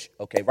push.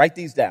 Okay, write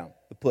these down.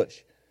 The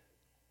push.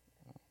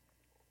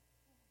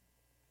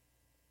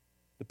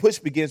 The push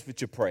begins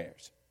with your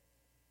prayers.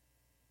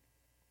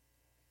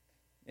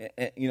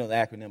 And, you know the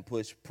acronym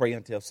PUSH, pray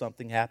until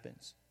something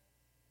happens.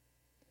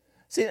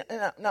 See,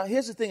 now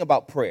here's the thing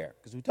about prayer,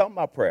 because we're talking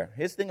about prayer.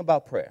 Here's the thing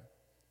about prayer.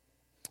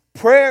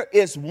 Prayer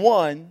is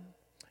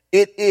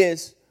it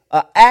is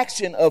an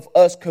action of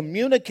us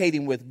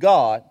communicating with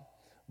God,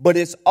 but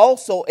it's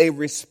also a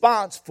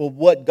response for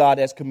what God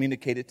has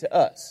communicated to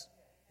us.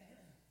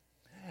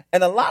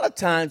 And a lot of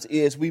times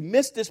we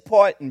miss this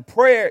part in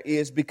prayer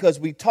is because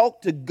we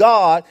talk to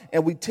God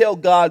and we tell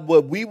God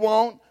what we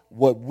want,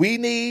 what we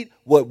need,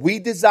 what we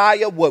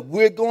desire, what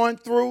we're going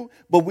through,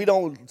 but we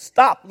don't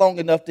stop long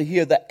enough to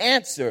hear the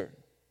answer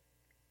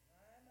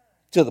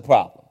to the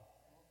problem.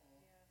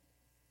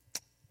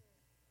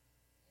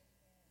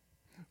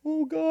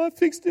 Oh, God,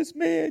 fix this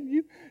man.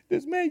 You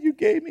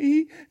gave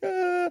me.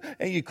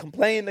 And you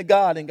complain to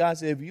God, and God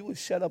said, if you would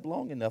shut up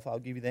long enough, I'll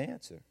give you the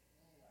answer.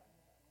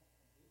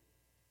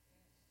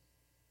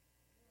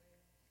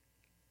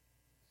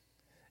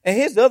 And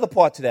here's the other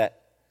part to that.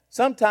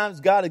 Sometimes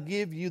God will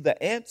give you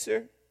the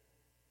answer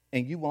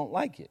and you won't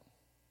like it.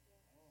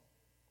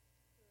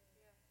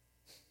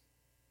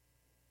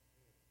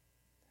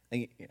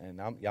 And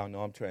y'all know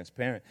I'm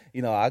transparent.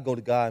 You know, I go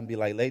to God and be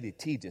like, Lady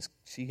T,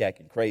 she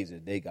acting crazy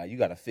today, God. You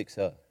got to fix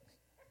her.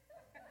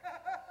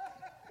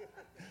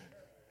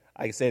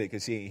 I can say that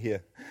because she ain't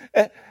here.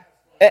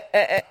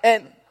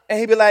 And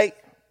he be like,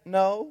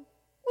 no.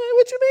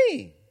 What you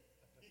mean?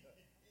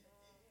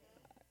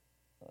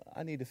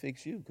 I need to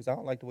fix you because I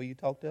don't like the way you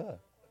talk to her.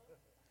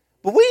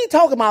 But we ain't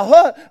talking about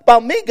her,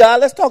 about me,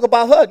 God. Let's talk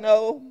about her.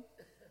 No.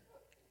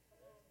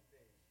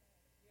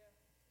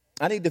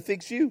 I need to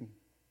fix you.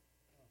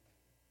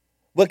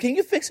 Well, can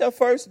you fix her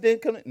first, then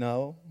come in?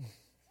 No.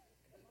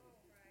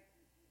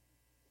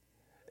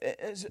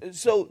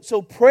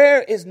 So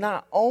prayer is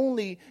not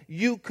only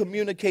you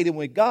communicating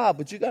with God,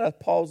 but you got to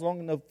pause long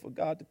enough for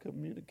God to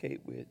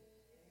communicate with.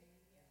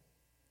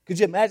 Could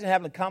you imagine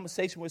having a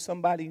conversation with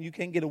somebody and you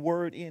can't get a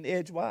word in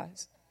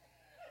edgewise?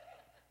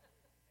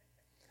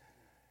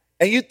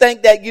 And you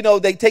think that, you know,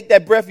 they take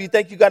that breath, you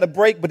think you got a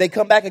break, but they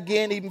come back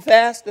again even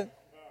faster.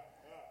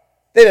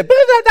 They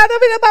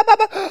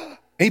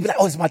and he'd be like,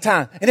 oh, it's my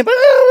time. And then,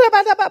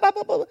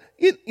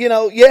 you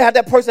know, you have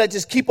that person that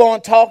just keep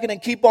on talking, and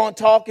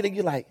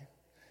you're like,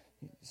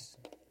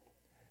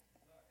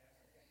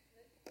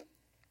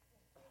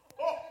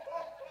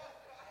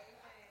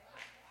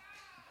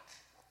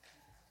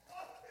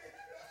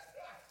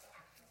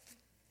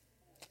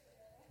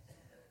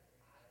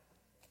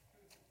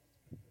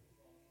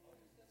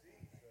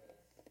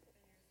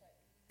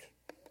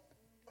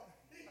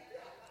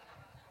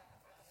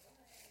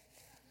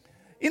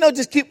 you know,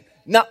 just keep.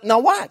 Now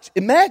watch.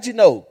 Imagine,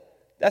 though,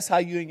 that's how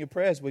you in your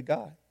prayers with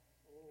God.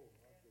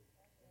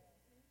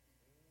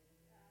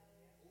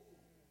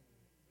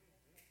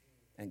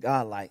 And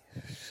God like,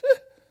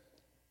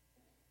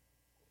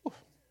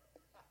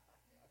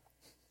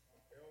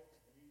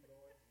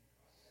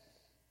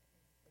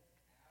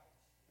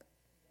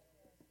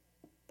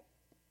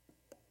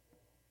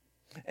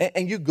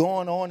 and you're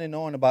going on and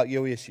on about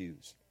your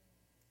issues.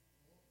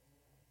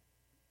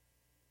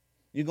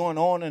 You're going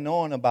on and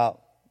on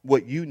about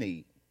what you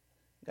need.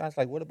 God's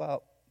like, what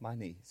about my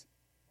needs?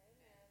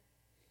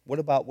 What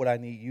about what I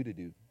need you to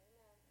do?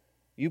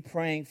 You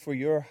praying for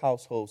your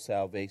household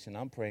salvation.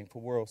 I'm praying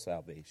for world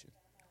salvation.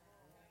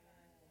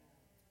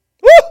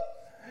 Woo!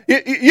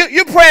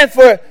 You're praying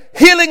for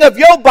healing of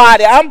your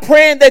body. I'm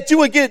praying that you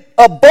would get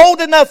a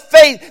bold enough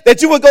faith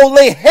that you would go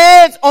lay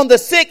hands on the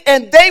sick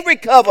and they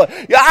recover.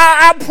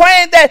 I'm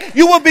praying that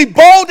you will be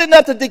bold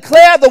enough to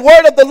declare the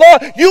word of the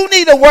Lord. You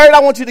need a word. I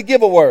want you to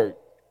give a word.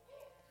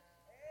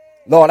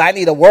 Lord, I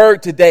need a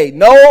word today.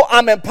 No,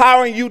 I'm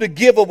empowering you to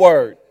give a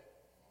word.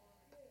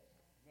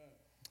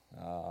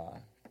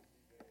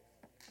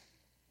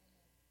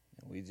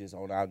 We just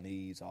on our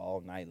knees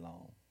all night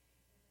long,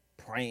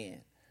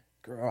 praying.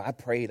 Girl, I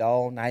prayed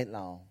all night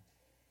long.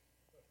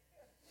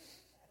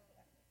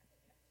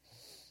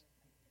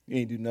 You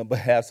ain't do nothing but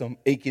have some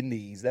aching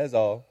knees, that's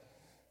all.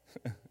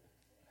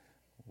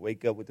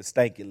 Wake up with the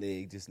stanky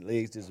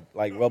legs just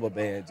like rubber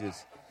band,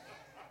 just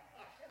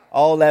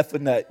all that for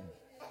nothing.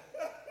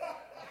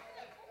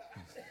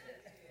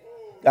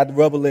 Got the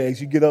rubber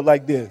legs. You get up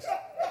like this.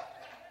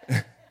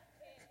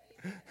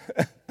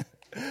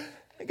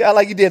 Got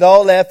like you did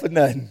all that for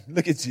nothing.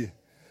 Look at you.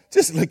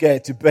 Just look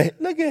at you, babe.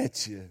 Look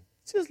at you.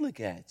 Just look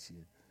at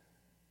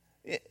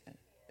you.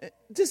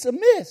 Just a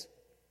miss.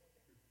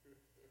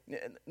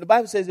 The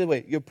Bible says this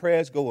way, your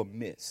prayers go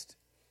amiss.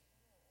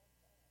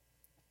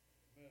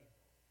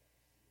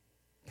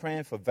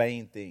 Praying for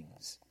vain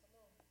things.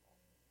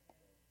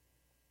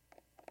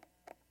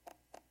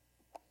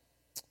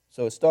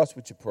 So it starts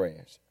with your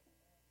prayers.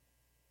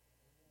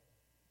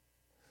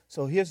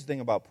 So here's the thing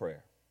about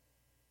prayer.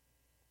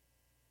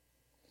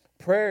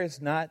 Prayer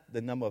is not the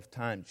number of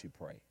times you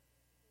pray.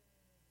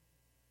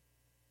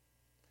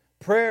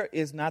 Prayer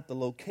is not the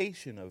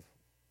location of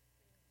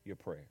your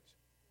prayers.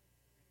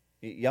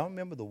 Y'all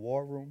remember The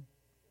War Room?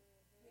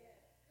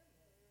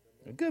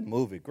 A good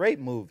movie, great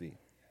movie.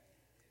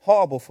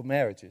 Horrible for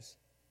marriages.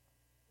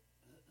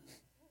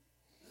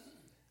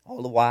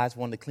 All the wives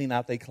wanted to clean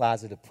out their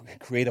closet to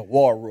create a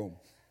war room.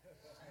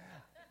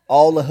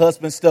 All the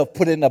husband stuff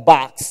put in a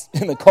box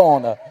in the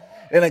corner.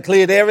 And they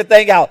cleared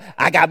everything out.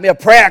 I got me a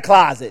prayer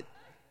closet.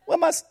 Where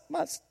my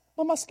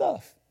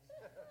stuff?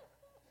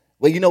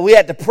 Well, we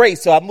had to pray,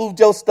 so I moved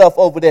your stuff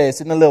over there.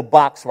 It's in the little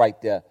box right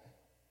there.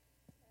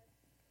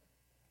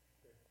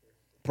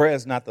 Prayer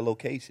is not the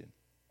location.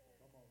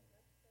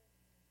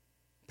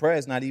 Prayer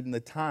is not even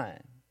the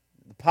time.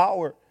 The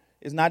power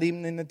is not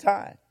even in the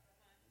time.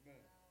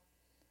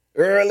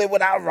 Early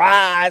would I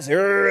rise,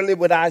 early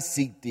would I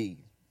seek thee.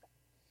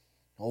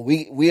 Oh,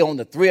 we on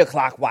the 3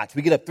 o'clock watch.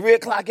 We get up 3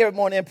 o'clock every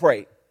morning and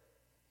pray.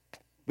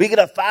 We get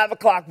up 5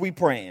 o'clock, we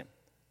praying.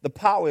 The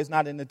power is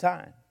not in the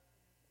time.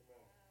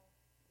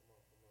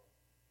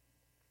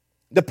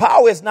 The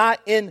power is not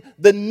in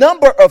the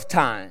number of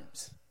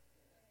times.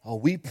 Oh,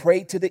 we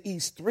pray to the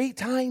east 3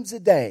 times a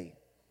day.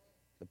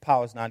 The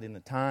power is not in the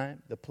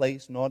time, the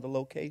place, nor the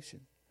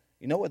location.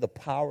 You know where the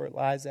power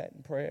lies at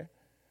in prayer?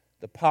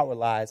 The power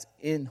lies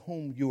in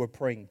whom you are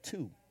praying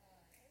to.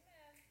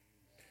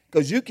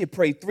 Because you can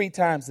pray 3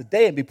 times a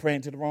day and be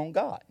praying to the wrong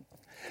God.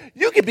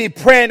 You can be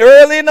praying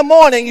early in the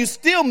morning, you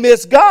still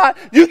miss God.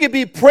 You can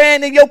be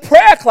praying in your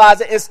prayer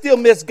closet and still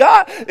miss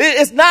God.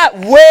 It's not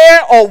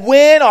where or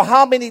when or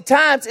how many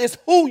times, it's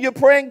who you're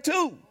praying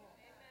to.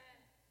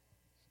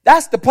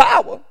 That's the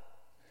power.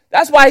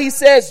 That's why he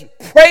says,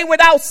 pray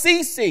without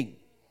ceasing.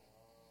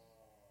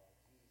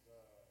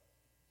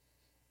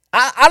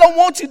 I don't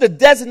want you to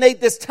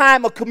designate this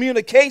time of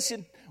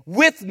communication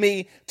with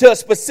me to a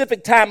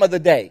specific time of the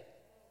day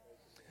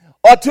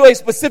or to a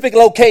specific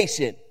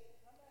location.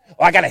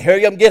 Or I got to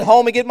hurry up and get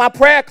home and get my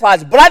prayer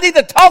closet. But I need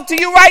to talk to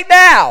you right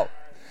now.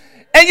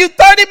 And you're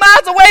 30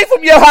 miles away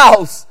from your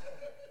house.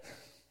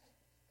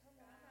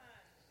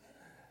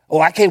 Oh,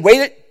 I can't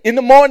wait in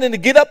the morning to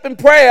get up and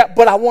pray,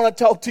 but I want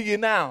to talk to you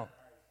now.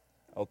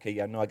 Okay,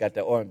 y'all know I got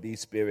that R&B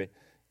spirit.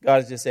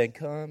 God is just saying,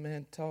 come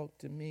and talk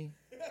to me.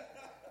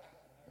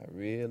 I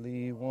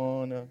really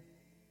want to.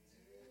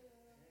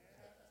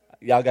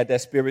 Y'all got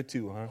that spirit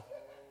too, huh?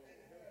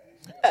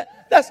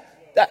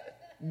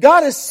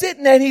 God is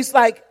sitting there and he's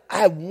like,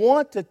 I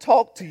want to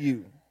talk to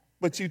you,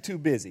 but you're too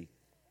busy.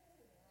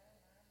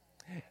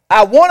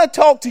 I want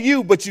to talk to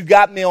you, but you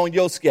got me on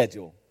your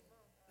schedule.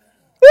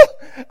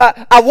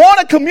 I want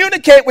to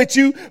communicate with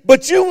you,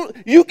 but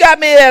you got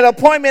me at an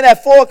appointment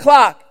at 4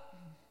 o'clock.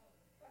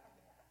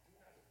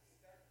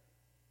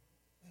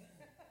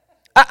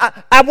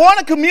 I want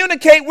to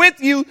communicate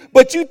with you,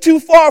 but you're too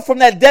far from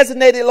that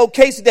designated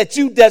location that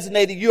you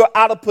designated. You're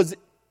out of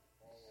position.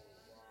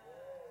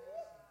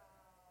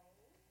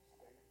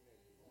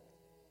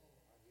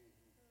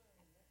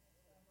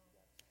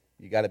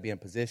 You got to be in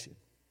position.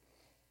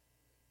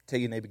 Tell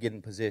your neighbor, get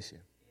in position.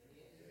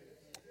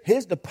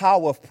 Here's the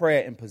power of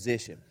prayer in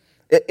position.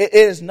 It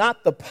is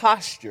not the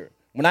posture.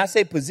 When I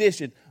say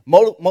position,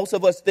 most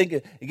of us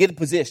think get in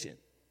position.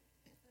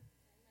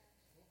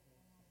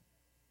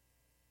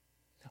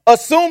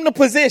 Assume the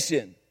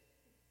position.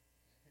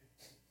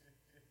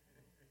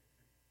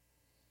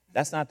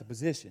 That's not the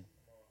position.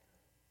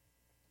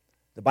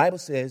 The Bible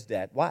says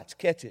that, watch,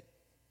 catch it.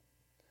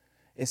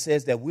 It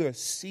says that we are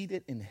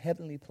seated in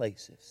heavenly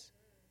places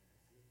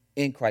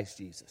in Christ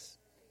Jesus.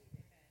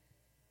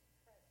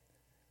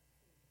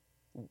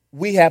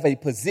 We have a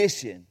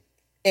position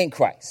in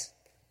Christ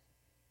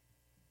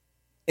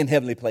in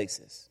heavenly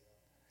places.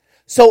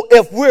 So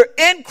if we're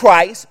in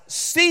Christ,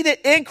 seated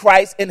in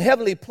Christ in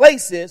heavenly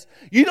places,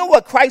 you know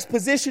what Christ's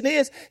position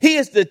is? He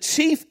is the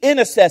chief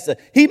intercessor.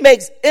 He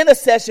makes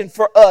intercession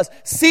for us,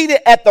 seated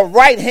at the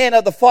right hand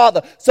of the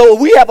Father. So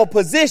we have a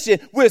position.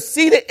 We're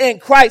seated in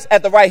Christ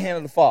at the right hand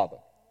of the Father.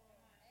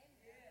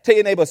 Tell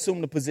your neighbor,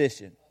 assume the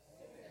position.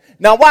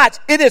 Now watch,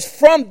 it is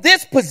from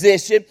this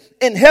position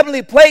in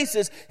heavenly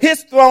places,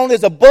 his throne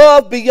is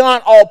above,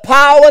 beyond all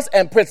powers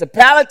and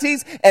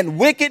principalities and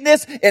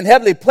wickedness in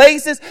heavenly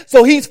places.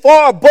 So he's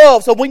far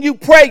above. So when you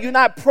pray, you're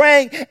not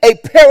praying a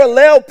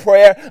parallel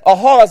prayer, a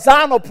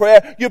horizontal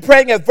prayer. You're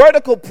praying a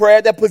vertical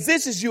prayer that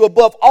positions you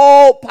above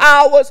all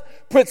powers,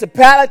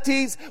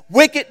 principalities,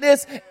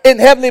 wickedness in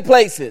heavenly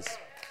places.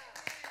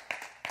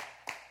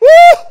 Woo!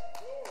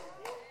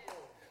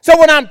 So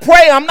when I'm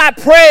praying, I'm not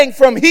praying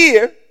from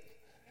here.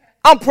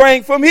 I'm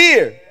praying from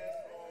here.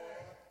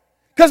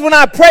 Because when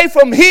I pray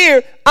from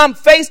here, I'm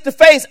face to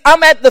face.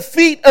 I'm at the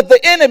feet of the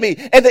enemy.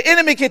 And the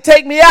enemy can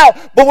take me out.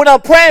 But when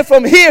I'm praying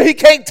from here, he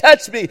can't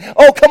touch me.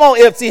 Oh, come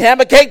on, MC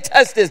Hammer. Can't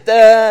touch this.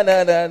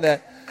 Because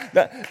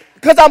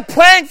I'm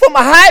praying from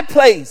a high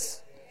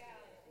place.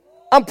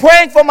 I'm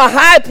praying from a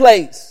high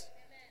place.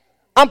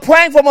 I'm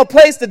praying from a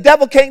place the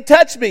devil can't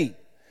touch me.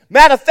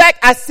 Matter of fact,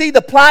 I see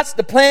the plots,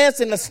 the plans,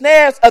 and the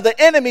snares of the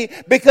enemy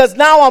because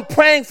now I'm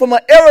praying from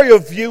an aerial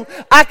view.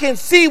 I can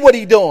see what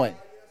he's doing.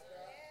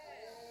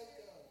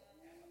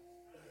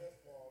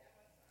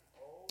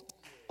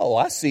 Oh,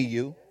 I see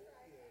you.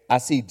 I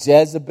see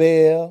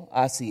Jezebel.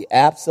 I see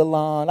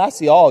Absalom. I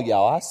see all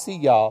y'all. I see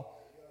y'all.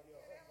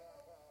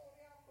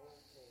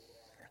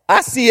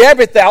 I see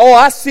everything. Oh,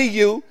 I see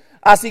you.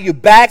 I see you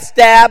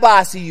backstabber.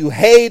 I see you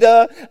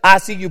hater. I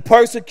see you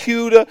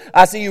persecutor.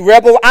 I see you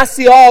rebel. I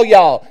see all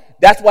y'all.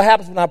 That's what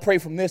happens when I pray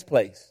from this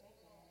place.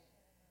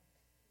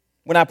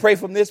 When I pray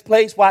from this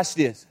place, watch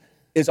this.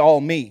 It's all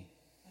me.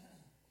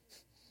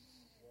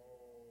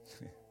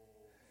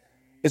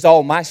 It's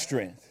all my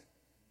strength.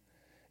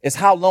 It's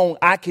how long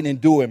I can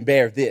endure and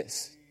bear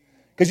this.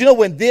 Because you know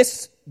when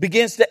this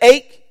begins to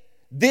ache,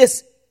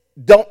 this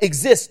don't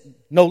exist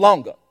no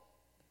longer.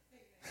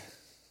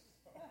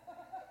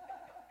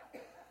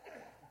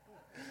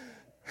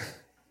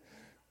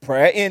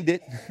 Prayer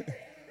ended.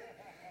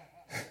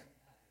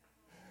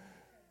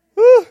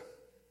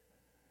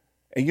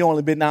 And you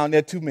only been down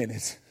there 2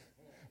 minutes.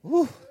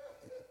 Woo.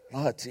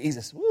 Lord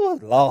Jesus. Woo,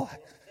 Lord.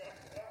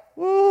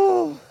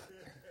 Woo.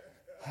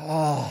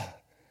 Oh.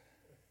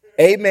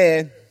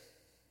 Amen.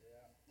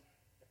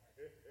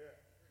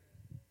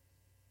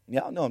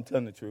 Y'all know I'm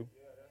telling the truth.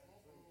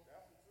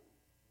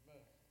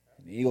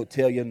 You go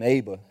tell your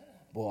neighbor,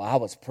 boy, I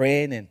was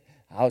praying and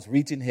I was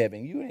reaching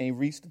heaven. You ain't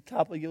reached the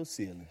top of your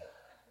ceiling.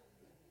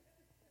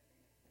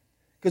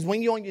 Because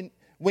when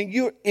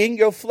you're in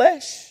your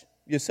flesh,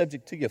 you're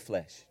subject to your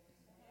flesh.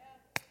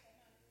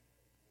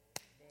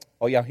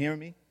 Oh, y'all hearing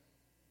me?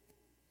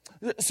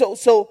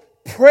 So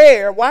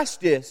prayer, watch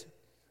this.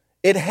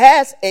 It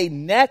has a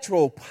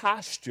natural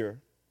posture,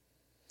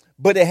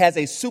 but it has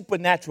a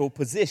supernatural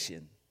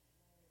position.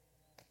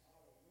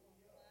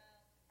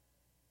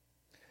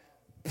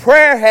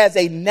 Prayer has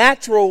a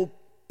natural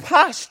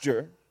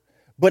posture,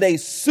 but a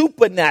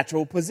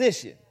supernatural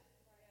position.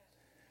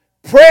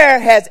 Prayer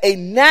has a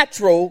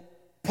natural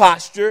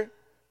posture.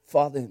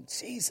 Father, in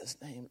Jesus'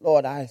 name,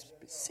 Lord, I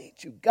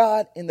beseech you,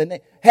 God, in the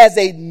name, has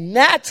a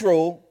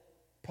natural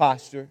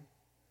posture,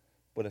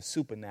 but a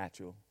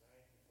supernatural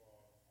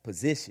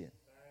position.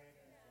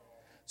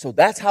 So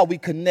that's how we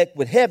connect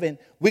with heaven.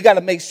 We got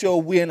to make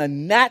sure we're in a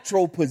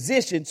natural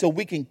position so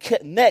we can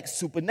connect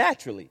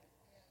supernaturally.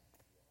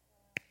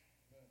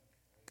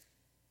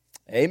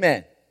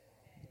 Amen.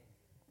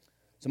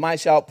 Somebody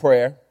shout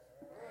prayer.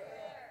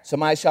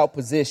 Somebody shout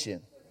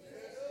position.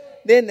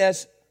 Then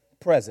there's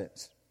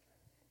presence.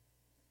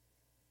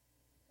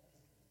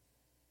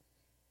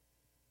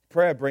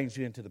 Prayer brings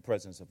you into the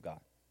presence of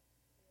God.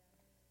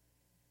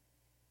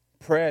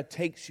 Prayer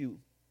takes you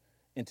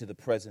into the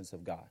presence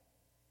of God.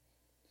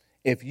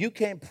 If you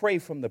can't pray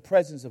from the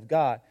presence of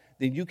God,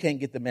 then you can't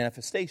get the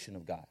manifestation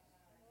of God.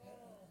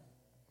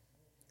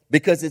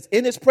 Because it's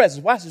in his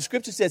presence. Watch, the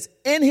scripture says,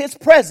 in his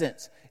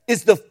presence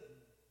is the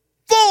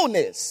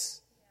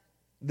fullness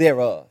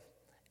thereof,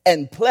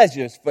 and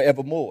pleasures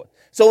forevermore.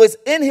 So it's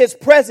in his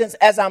presence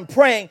as I'm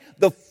praying,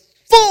 the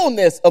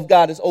fullness of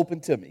God is open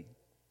to me.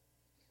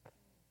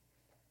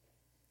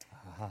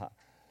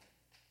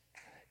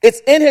 It's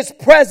in his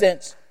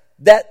presence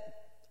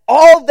that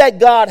all that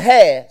God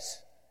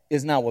has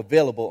is now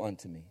available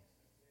unto me.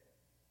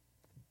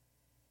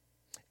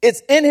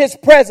 It's in his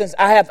presence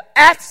I have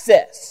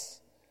access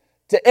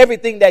to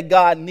everything that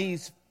God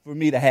needs for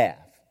me to have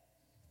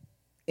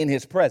in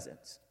his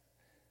presence.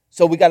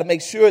 So we got to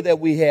make sure that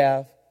we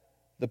have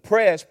the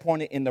prayers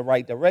pointed in the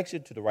right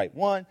direction to the right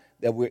one,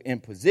 that we're in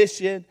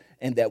position,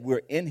 and that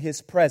we're in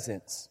his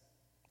presence.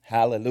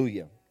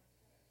 Hallelujah.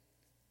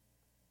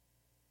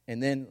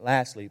 And then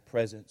lastly,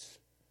 presence.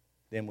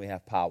 Then we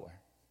have power.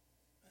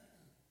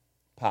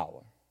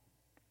 Power.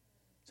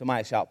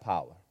 Somebody shout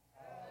power.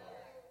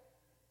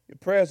 Your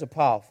prayers are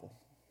powerful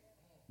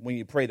when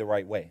you pray the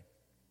right way.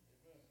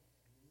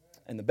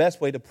 And the best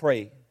way to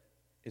pray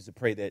is to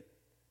pray that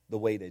the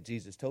way that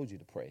Jesus told you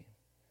to pray.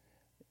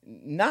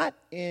 Not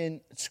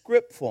in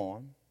script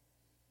form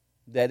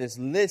that is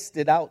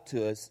listed out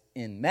to us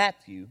in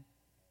Matthew.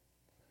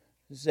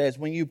 It says,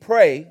 when you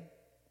pray,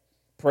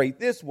 pray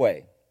this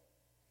way.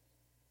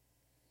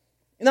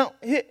 Now,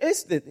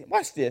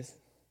 watch this.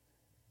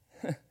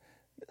 The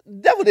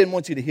devil didn't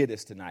want you to hear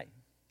this tonight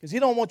because he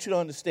don't want you to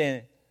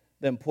understand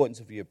the importance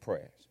of your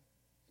prayers.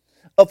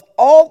 Of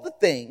all the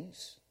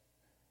things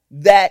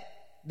that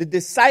the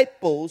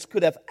disciples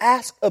could have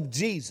asked of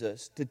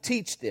Jesus to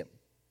teach them,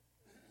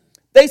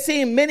 they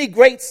seen many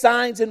great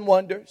signs and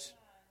wonders.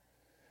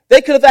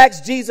 They could have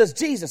asked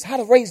Jesus, how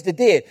to raise the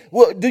dead.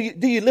 Well, do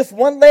you lift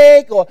one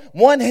leg or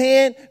one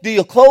hand? Do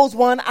you close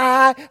one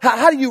eye?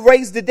 How do you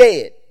raise the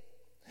dead?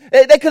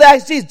 They could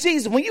ask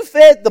Jesus, when you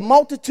fed the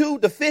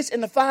multitude, the fish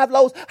and the 5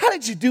 loaves, how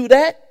did you do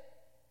that?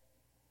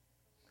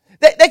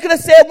 They could have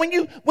said, when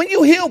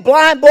you healed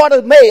blind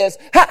Bartimaeus,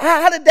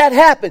 how did that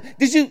happen?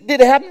 Did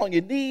it happen on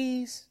your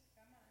knees?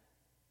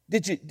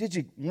 Did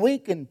you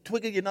wink and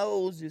twinkle your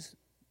nose?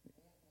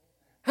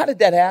 How did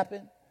that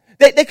happen?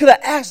 They could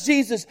have asked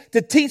Jesus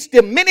to teach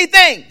them many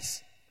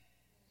things.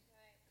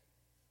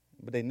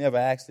 But they never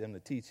asked him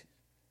to teach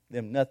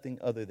them nothing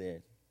other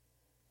than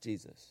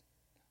Jesus.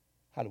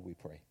 How do we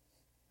pray?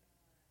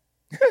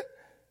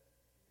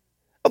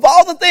 Of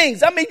all the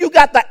things, I mean, you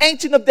got the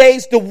Ancient of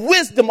Days, the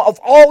wisdom of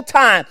all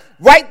time,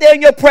 right there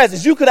in your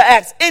presence. You could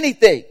have asked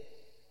anything.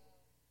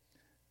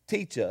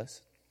 Teach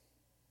us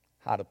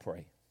how to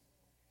pray.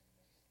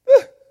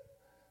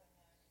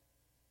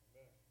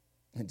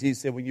 And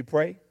Jesus said, when you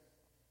pray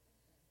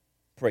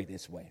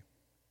this way.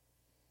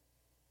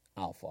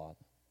 Our Father.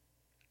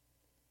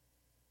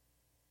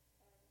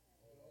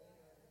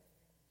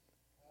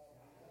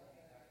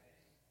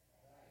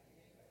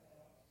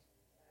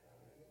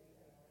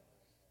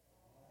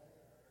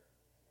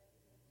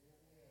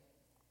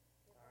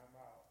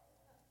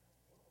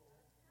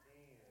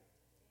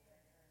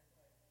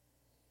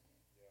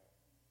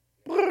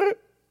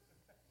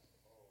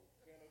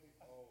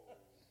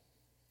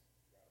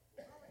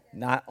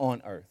 Not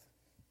on earth.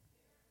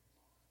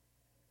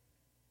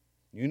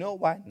 You know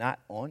why not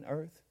on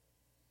earth?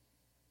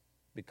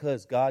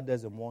 Because God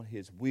doesn't want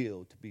his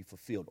will to be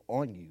fulfilled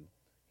on you.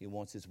 He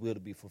wants his will to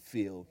be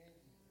fulfilled.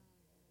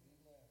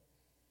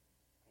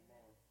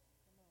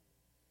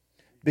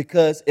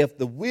 Because if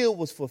the will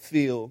was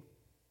fulfilled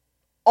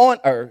on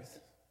earth,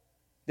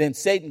 then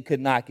Satan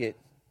could knock it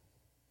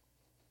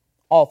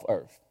off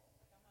earth.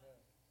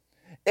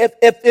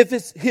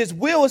 If his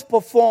will is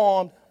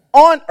performed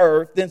on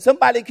earth, then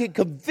somebody can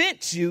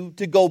convince you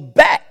to go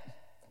back.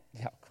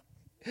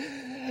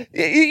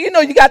 You know,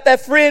 you got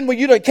that friend when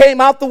you done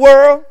came out the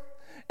world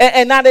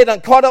and now they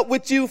done caught up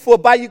with you for a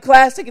Bayou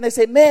Classic and they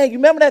say, man, you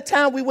remember that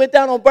time we went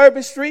down on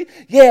Bourbon Street?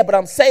 Yeah, but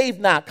I'm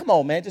saved now. Come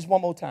on, man, just one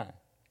more time.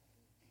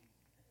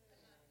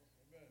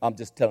 I'm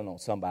just telling on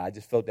somebody. I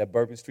just felt that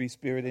Bourbon Street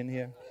spirit in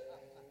here.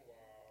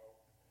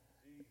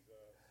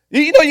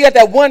 You know, you got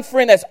that one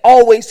friend that's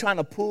always trying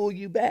to pull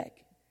you back.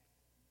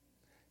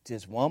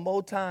 Just one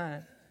more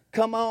time.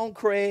 Come on,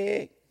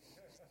 Craig.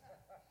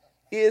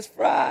 It's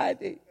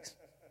Friday.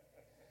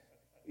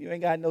 You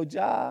ain't got no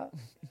job.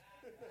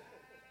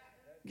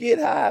 Get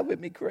high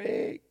with me,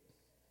 Craig.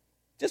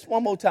 Just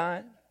one more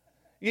time.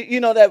 You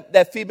know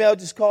that female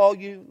just called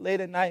you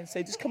late at night and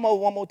say, just come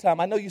over one more time.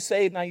 I know you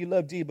saved now, you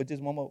love G, but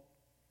just one more.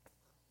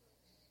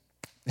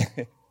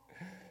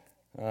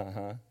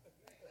 Uh-huh.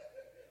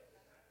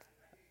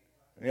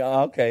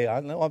 Yeah, okay, I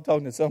know I'm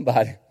talking to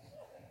somebody.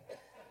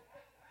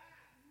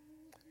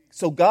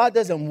 So God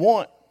doesn't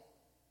want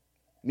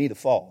me to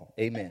fall.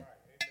 Amen.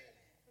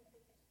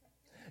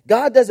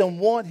 God doesn't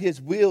want his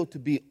will to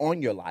be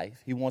on your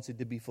life. He wants it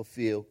to be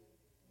fulfilled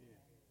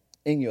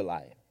in your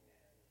life.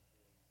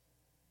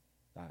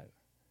 Thy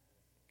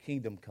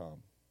kingdom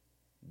come,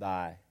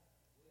 thy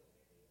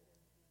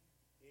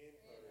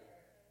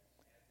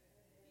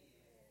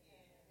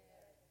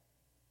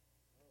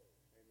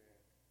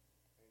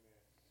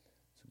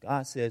So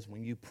God says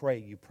when you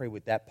pray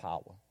with that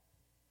power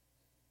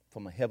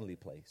from a heavenly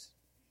place.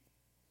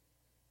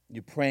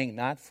 You're praying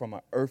not from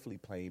an earthly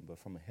plane, but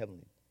from a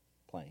heavenly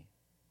plane.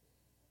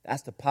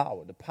 That's the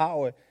power. The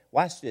power,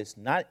 watch this,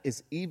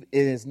 it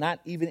is not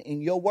even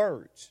in your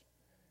words.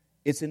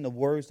 It's in the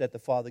words that the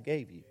Father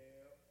gave you.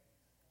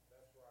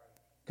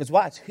 Because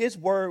watch, his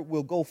word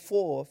will go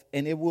forth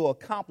and it will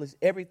accomplish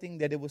everything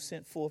that it was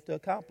sent forth to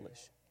accomplish.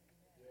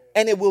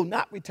 And it will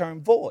not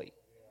return void.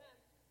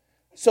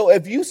 So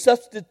if you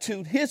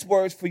substitute his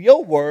words for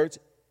your words,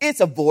 it's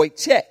a void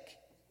check.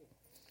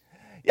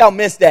 Y'all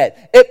missed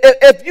that.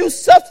 If you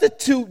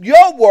substitute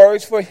your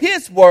words for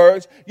his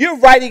words, you're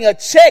writing a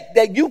check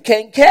that you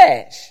can't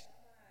cash.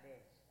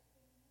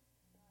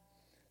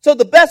 So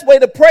the best way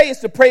to pray is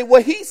to pray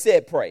what he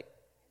said pray.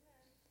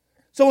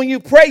 So when you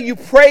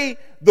pray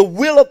the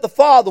will of the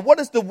Father.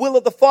 What is the will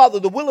of the Father?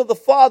 The will of the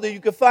Father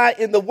you can find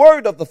in the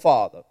word of the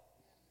Father.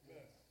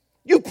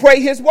 You pray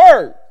his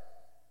word.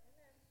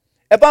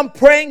 If I'm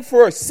praying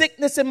for a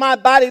sickness in my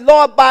body,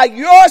 Lord, by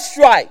your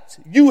stripes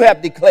you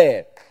have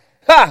declared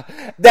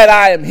that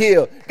I am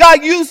healed.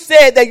 God, you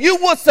said that you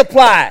would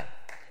supply.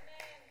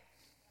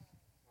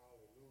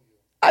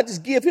 I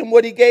just give him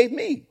what he gave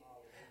me.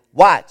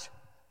 Watch.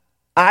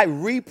 I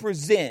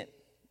represent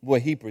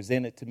what he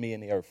presented to me in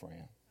the earth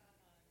realm.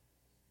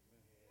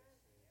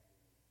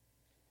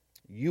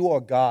 You are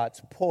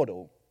God's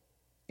portal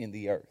in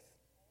the earth.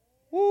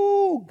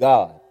 Woo,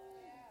 God.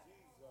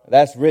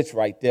 That's rich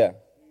right there.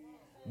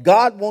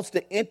 God wants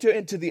to enter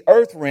into the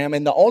earth realm,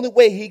 and the only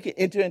way he can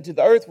enter into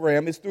the earth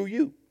realm is through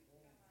you.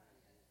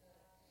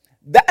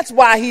 That's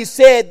why he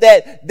said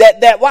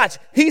that watch,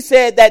 he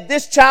said that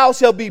this child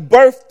shall be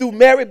birthed through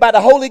Mary by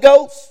the Holy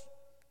Ghost.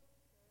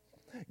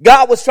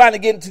 God was trying to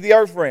get into the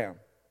earth realm.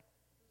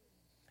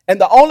 And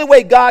the only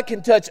way God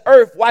can touch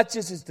earth, watch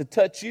this, is to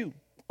touch you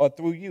or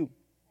through you.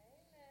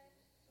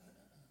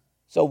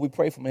 So we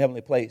pray from a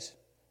heavenly place.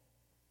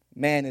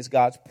 Man is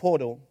God's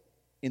portal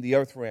in the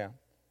earth realm.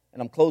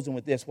 And I'm closing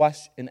with this.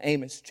 Watch in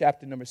Amos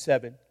chapter number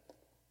 7,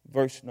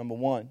 verse number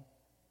 1.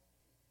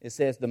 It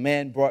says, the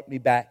man brought me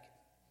back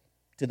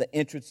to the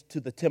entrance to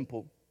the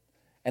temple,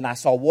 and I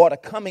saw water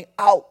coming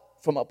out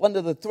from up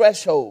under the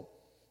threshold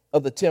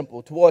of the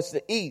temple towards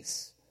the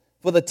east.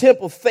 For the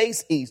temple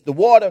faced east. The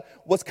water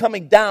was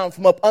coming down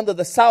from up under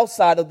the south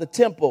side of the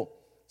temple,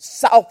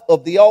 south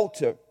of the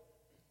altar.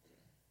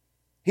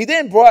 He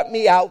then brought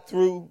me out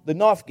through the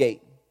north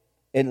gate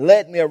and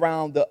led me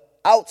around the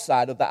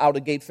outside of the outer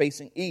gate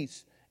facing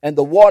east. And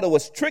the water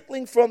was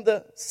trickling from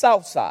the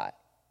south side.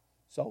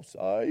 South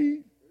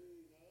side.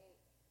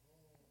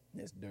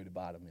 There's dirty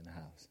bottom in the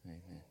house.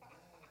 Amen.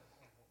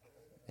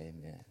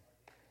 Amen.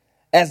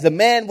 As the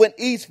man went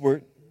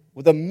eastward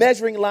with a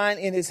measuring line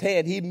in his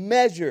hand, he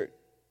measured.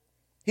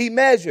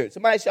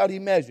 Somebody shout, he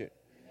measured.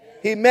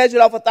 He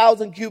measured off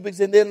 1,000 cubits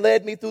and then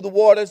led me through the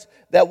waters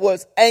that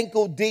was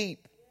ankle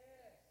deep.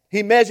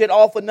 He measured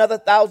off another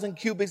 1,000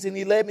 cubits and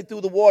he led me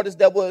through the waters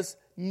that was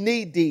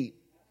knee deep.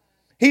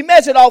 He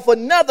measured off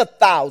another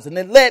 1,000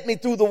 and led me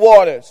through the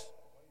waters.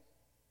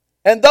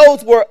 And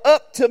those were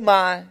up to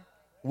my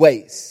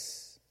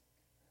waist.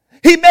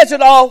 He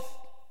measured off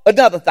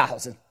another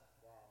 1,000.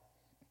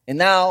 And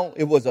now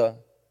it was a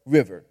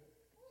river.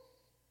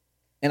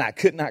 And I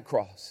could not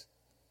cross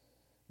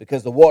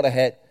because the water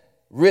had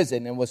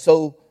risen and was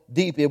so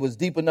deep, it was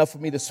deep enough for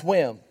me to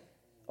swim.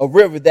 A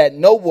river that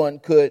no one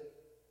could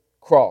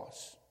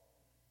cross.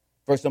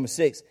 Verse number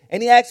 6.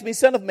 And he asked me,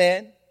 Son of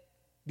man,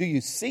 do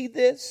you see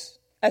this?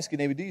 Ask your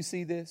neighbor, do you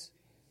see this?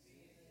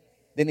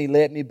 Then he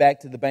led me back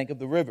to the bank of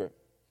the river.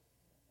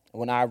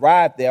 When I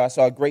arrived there, I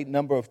saw a great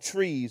number of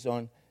trees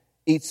on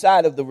each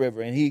side of the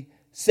river. And he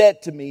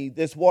said to me,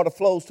 this water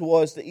flows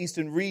towards the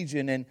eastern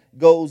region and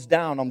goes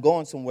down. I'm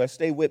going somewhere.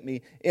 Stay with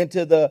me.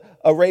 Into the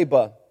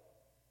Arabah,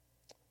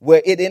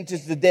 where it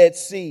enters the Dead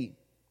Sea.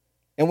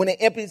 And when it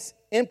empties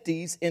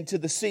into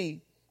the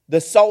sea, the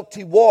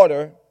salty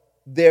water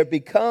there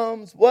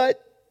becomes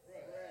what?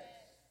 Fresh.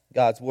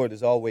 God's word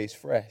is always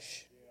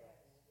fresh.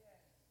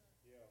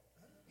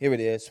 Here it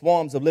is.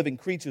 Swarms of living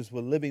creatures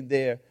were living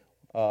there.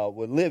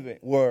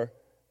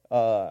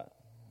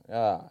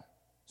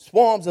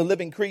 Swarms of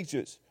living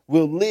creatures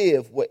will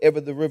live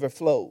wherever the river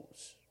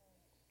flows.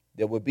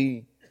 There will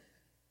be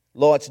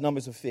large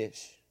numbers of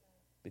fish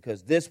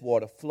because this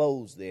water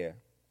flows there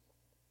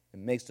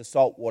and makes the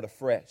salt water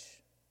fresh.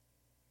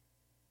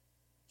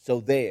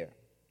 So there.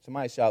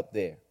 Somebody shout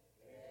there.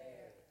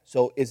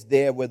 So it's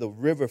there where the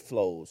river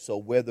flows. So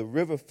where the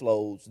river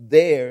flows,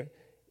 there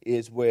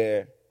is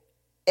where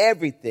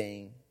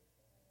everything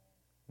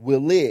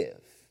will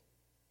live.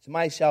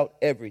 Somebody shout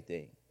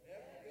everything.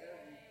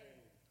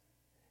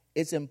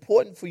 It's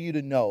important for you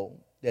to know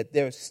that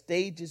there are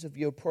stages of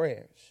your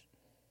prayers.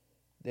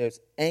 There's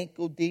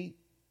ankle deep.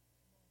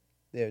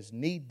 There's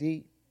knee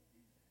deep.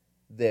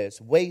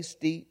 There's waist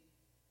deep.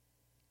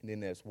 And then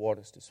there's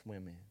waters to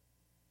swim in.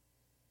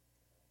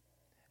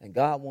 And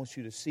God wants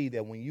you to see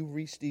that when you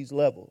reach these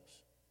levels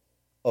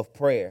of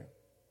prayer,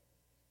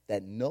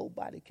 that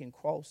nobody can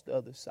cross the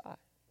other side.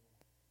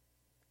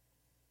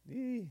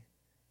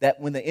 That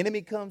when the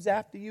enemy comes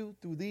after you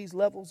through these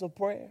levels of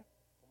prayer,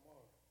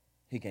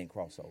 he can't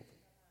cross over.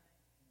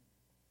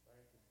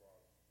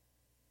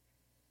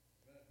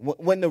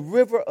 When the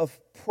river of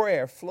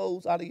prayer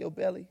flows out of your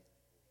belly,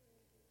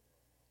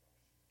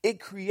 it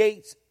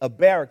creates a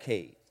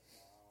barricade.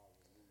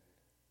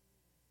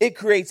 It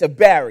creates a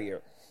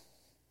barrier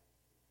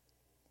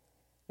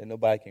that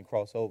nobody can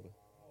cross over.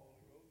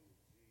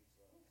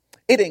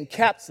 It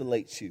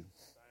encapsulates you.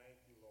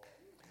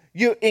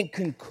 You're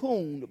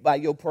cocooned by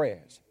your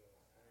prayers.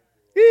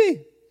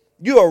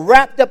 You are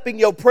wrapped up in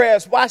your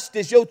prayers. Watch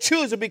this. Your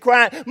children be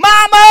crying,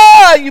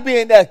 Mama! You be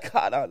in there.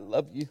 God, I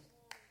love you.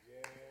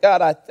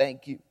 God, I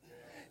thank you.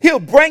 He'll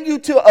bring you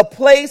to a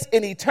place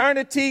in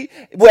eternity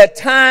where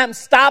time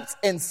stops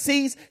and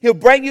ceases. He'll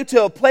bring you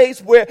to a place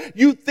where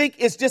you think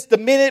it's just a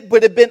minute,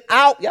 but it's been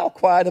out. Y'all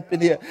quiet up in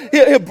here.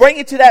 He'll bring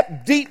you to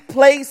that deep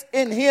place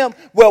in him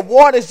where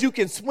waters you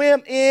can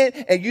swim in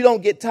and you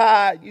don't get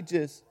tired. You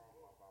just...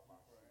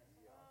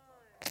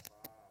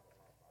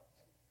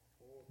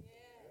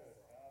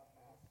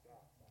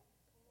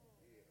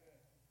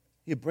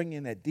 He'll bring you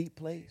in that deep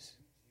place.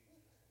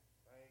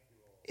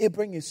 He'll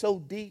bring you so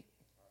deep.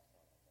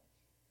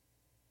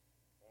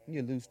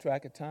 You lose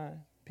track of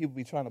time. People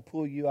be trying to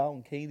pull you out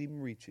and can't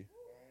even reach you.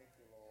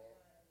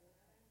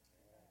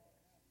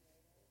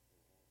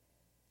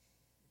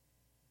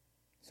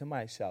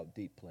 Somebody shout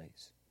deep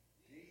place.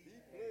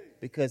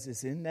 Because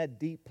it's in that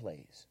deep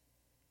place.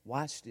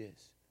 Watch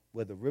this.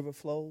 Where the river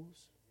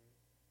flows,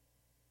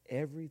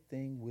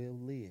 everything will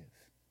live.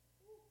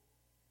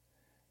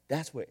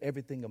 That's where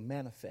everything will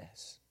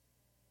manifest.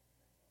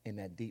 In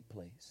that deep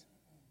place.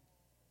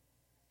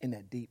 In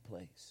that deep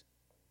place.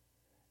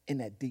 In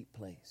that deep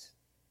place.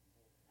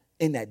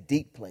 In that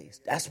deep place.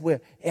 That's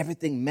where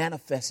everything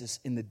manifests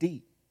in the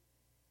deep.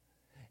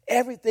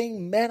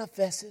 Everything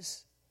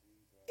manifests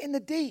in the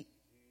deep.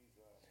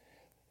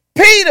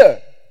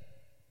 Peter,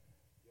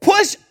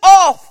 push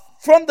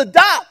off from the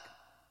dock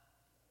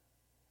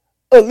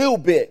a little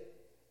bit.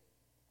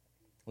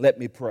 Let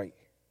me pray.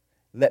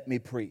 Let me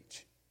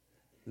preach.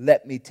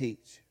 Let me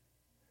teach.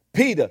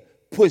 Peter,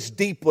 push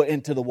deeper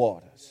into the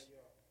waters.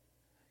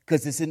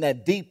 Because it's in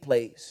that deep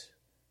place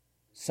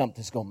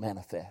something's going to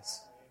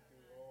manifest.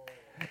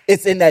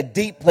 It's in that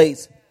deep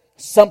place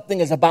Something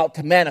is about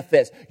to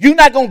manifest. You're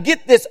not going to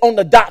get this on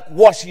the dock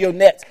washing your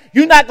nets.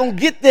 You're not going to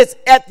get this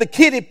at the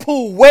kiddie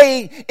pool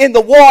way in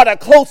the water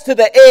close to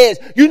the edge.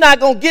 You're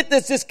not going to get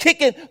this just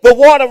kicking the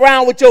water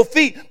around with your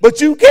feet. But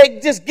you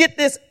can't just get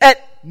this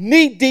at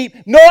knee deep,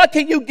 nor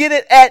can you get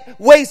it at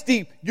waist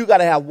deep. You got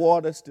to have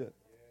water still.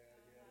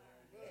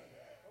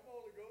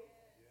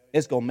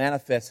 It's going to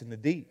manifest in the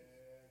deep.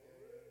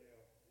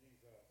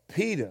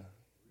 Peter,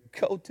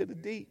 go to the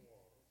deep.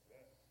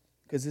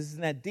 Because it's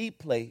in that deep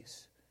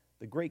place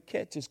the great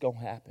catch is going to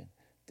happen.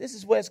 This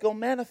is where it's going to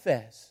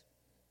manifest.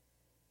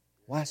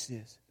 Watch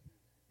this.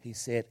 He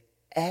said,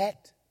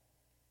 at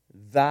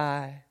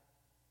thy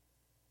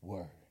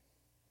word.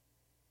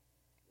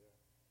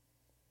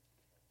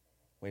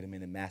 Wait a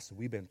minute, Master.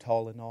 We've been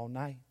talking all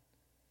night.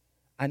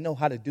 I know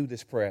how to do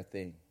this prayer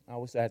thing. I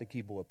wish I had a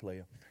keyboard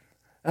player.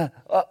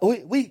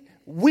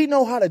 We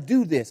know how to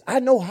do this. I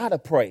know how to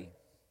pray.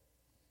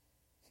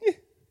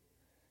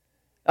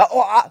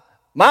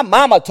 My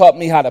mama taught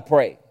me how to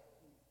pray.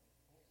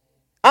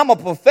 I'm a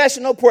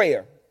professional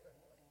prayer.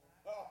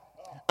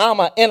 I'm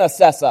an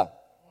intercessor.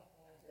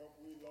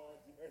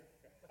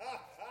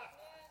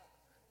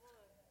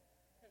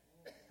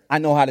 I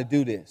know how to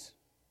do this.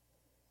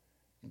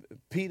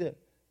 Peter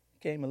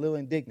became a little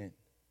indignant.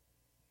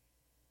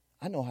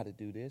 I know how to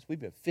do this. We've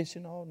been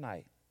fishing all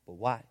night. But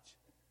watch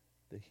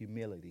the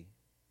humility.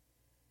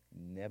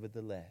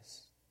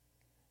 Nevertheless,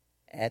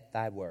 at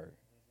thy word,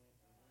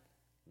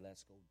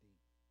 let's go deep.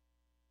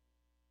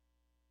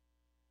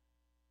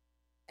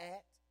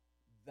 At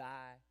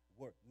thy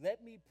word.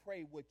 Let me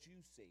pray what you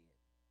said.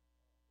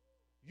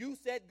 You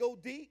said go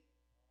deep.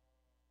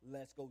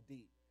 Let's go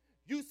deep.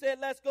 You said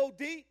let's go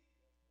deep.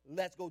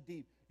 Let's go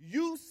deep.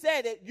 You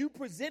said it. You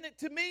present it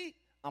to me.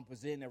 I'm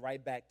presenting it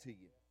right back to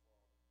you.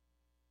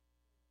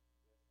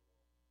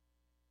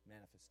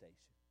 Manifestation.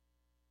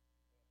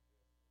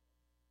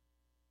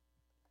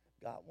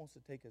 God wants to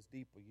take us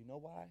deeper. You know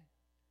why?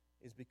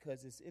 It's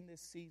because it's in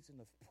this season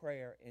of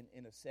prayer and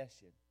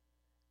intercession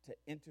to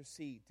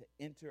intercede, to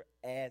enter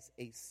as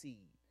a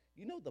seed.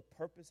 You know the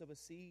purpose of a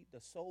seed,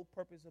 the sole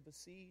purpose of a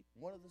seed,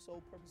 one of the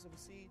sole purpose of a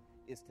seed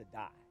is to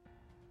die.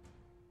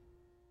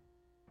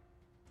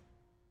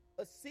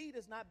 A seed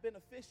is not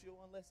beneficial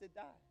unless it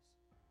dies.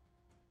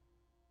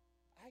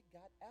 I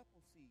got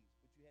apple seeds,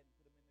 but you hadn't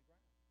put them in the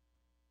ground.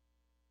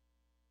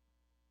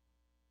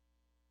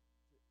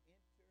 To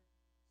intercede,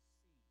 to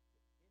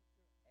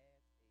enter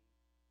as a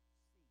seed.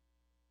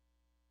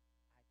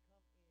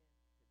 I come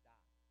in to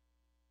die.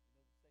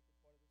 You know the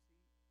second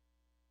part of the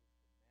seed?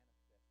 Is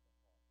to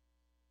manifest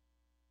the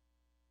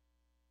harvest.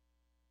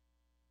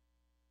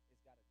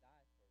 It's got to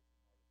die first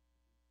in order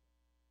to produce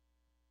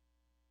something.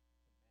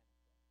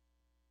 To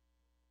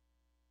manifest.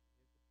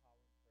 Here's the power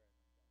in prayer,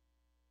 and I'm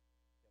done.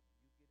 That when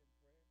you get in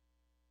prayer, you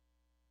die to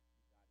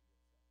yourself.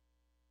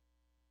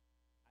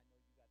 I know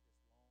you got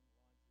this long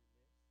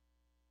laundry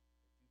list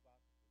that you're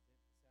about to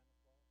present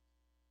to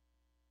Santa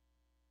Claus.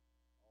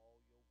 All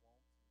your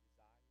wants and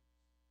desires.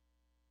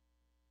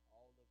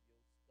 All of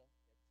your stuff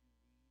that you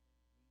need.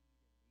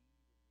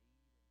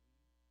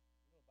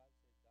 You know, the Bible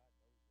says God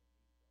knows your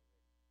needs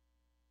already.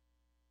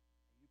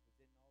 And you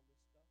presenting all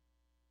this stuff.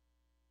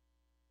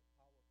 The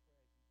power of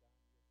prayer is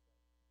you dying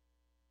to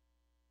yourself.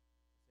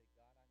 You say,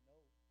 God, I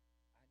know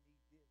I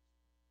need this, but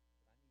I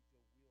need your will more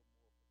fulfilled in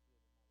my life.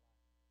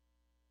 I need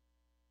your will to be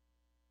fulfilled in my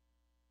life.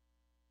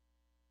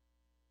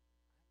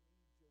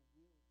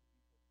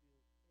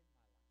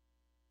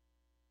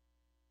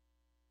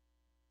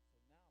 So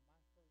now my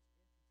first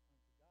entrance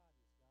unto God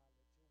is, God, let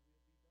your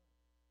will be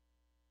done.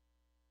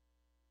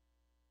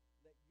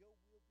 Let your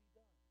will be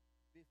done.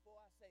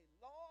 Before I say,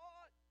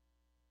 Lord,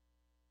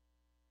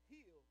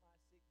 heal my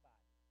sick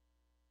body.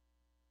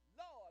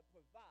 Lord,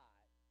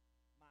 provide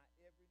my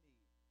every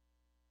need.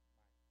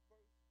 My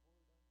first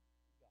word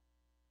unto God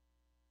is,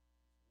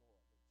 Lord,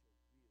 let your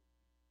will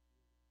be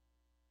fulfilled.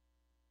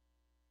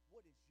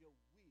 What is your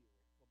will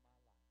for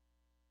my life?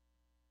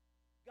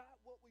 God,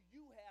 what will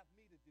you have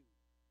me to do?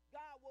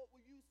 God, what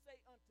will you say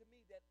unto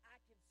me that I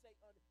can say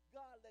unto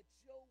God, let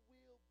your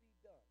will be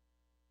done.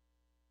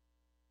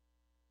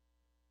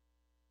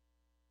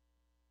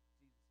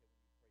 Jesus said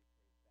when you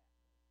pray,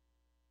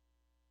 pray back.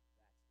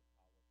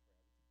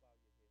 That's the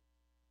power of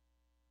prayer.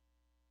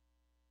 Would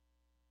you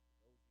bow your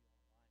heads?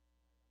 Those of you online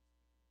tonight,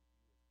 I'm speaking to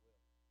you as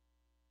well.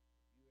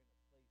 If you're in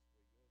a place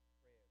where your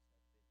prayers have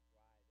been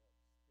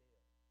dried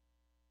up,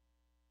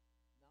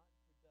 stale,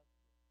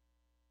 non-productive,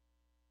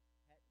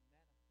 hadn't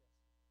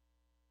manifested,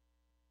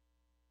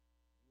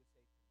 you would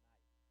say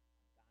tonight,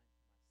 I'm dying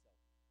to myself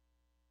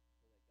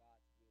so that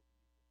God's will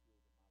can be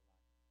fulfilled in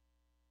my life.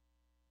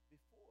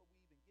 Before we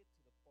even get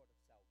to the part of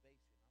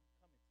salvation, I'm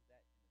coming to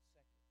that in a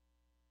second.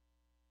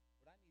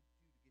 But I need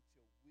you to get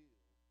your will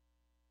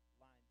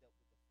lined up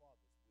with the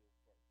Father's will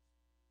first.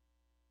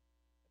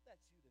 If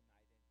that's you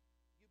tonight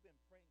and you've been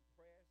praying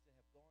prayers that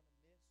have gone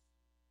amiss,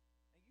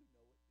 and you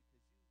know it because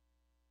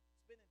you're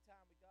spending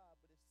time with God,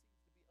 but it seems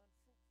to be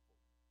unfruitful,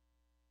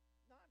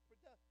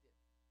 non-productive.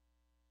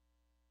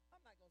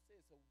 I'm not going to say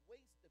it's a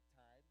waste of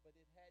time, but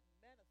it hadn't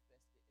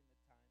manifested in the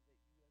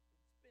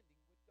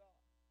spending with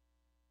God.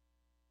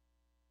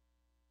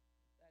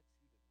 That's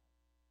you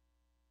tonight.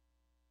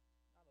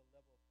 Not a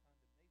level of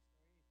condemnation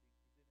or anything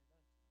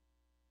presented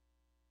unto you.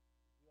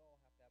 We all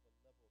have to have a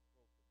level of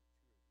growth and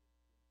maturity in the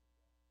things of God.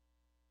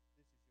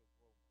 This is your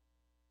growth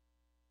moment.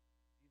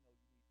 You know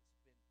you need to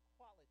spend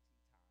quality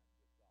time with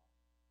God,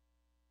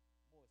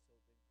 more so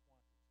than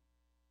quantity.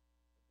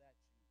 If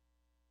that's you, would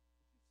you slip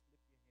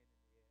your hand in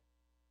the air?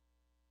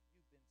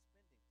 You've been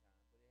spending time,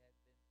 but it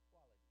hasn't been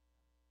quality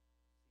time.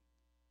 See you. I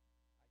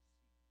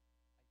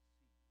see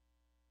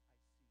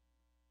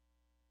you. I see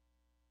you.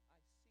 I see you. I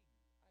see you.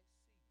 I see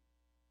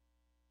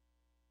you.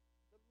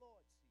 The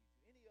Lord sees you.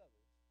 Any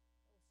others?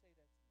 I will say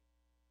that's me.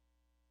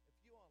 If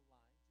you're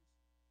online,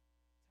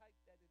 just type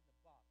that in the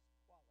box,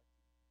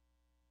 quality,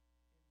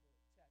 in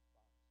the chat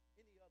box.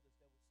 Any others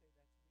that would say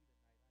that's me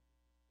tonight?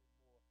 I need to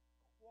spend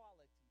more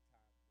quality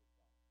time with God.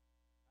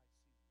 I see you. I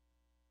see you.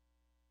 I see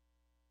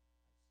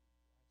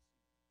you.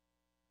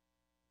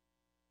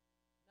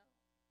 Now,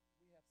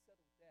 we have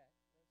settled that.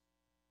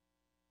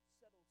 Let's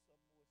settle some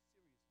more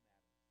serious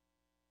matters.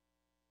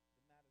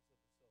 The matters of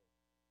the soul.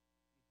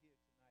 You're here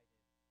tonight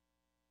and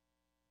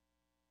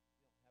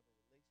you don't have a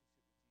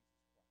relationship with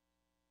Jesus Christ.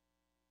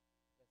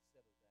 Let's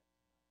settle that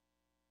tonight.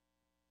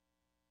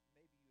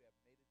 Maybe you have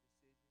made a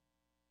decision,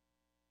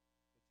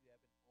 but you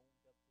haven't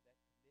owned up to that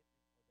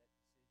commitment or that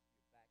decision.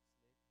 You're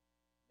backslid,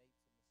 made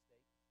some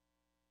mistakes,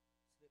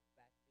 slipped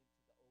back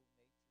into the old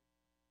nature.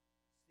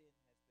 Sin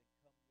has become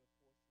your portion.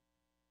 Tonight is the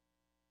night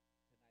to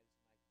get it right.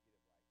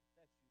 If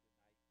that's you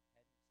tonight, hadn't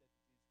accepted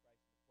Jesus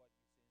Christ and the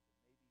pardon of your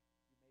sins, or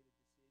maybe you made a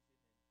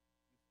decision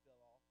and you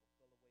fell off or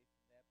fell away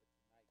from that, but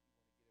tonight you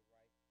want to get it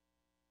right,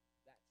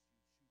 that's you.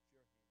 Shoot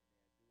your hand in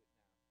there. Do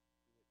it now.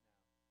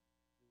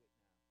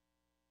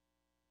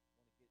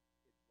 Do it now. Do it now. Want to get it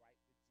right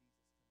with Jesus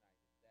tonight.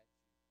 If that's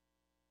you, thank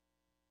you, Father.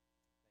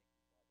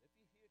 If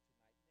you're here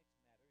tonight, next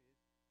matter is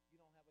you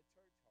don't have a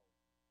church home.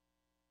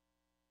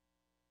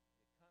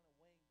 You're kind of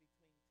weighing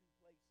between two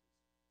places,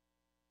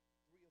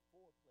 3 or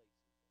 4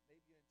 places. Or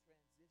maybe you're in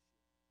transition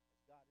as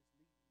God is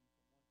leading you from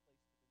one place to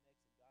the next,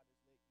 and God has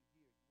led you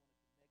here.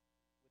 You want to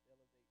connect with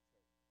Elevate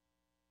Church.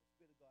 The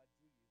Spirit of God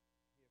drew you here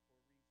for a reason.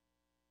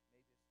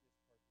 Maybe it's this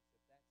purpose.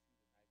 If that's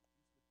you tonight,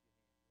 would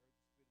you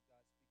slip your hand? You heard the Spirit of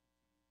God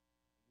speaking to you,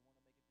 and you want to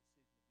make a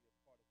decision to be a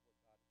part of what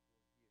God is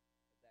doing here.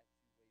 If that's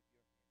you, wave your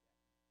hand at me.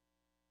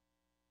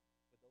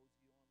 For those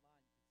of you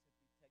online, you can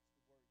simply text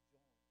the word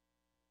join to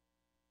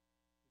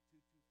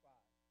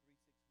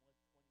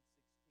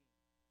 225-361-2016.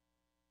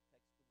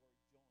 Text the word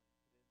join,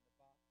 put it in the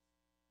box,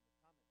 in the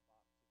comment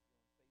box if you're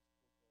on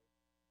Facebook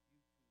or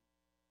YouTube.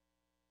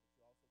 But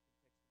you also can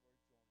text the word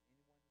join.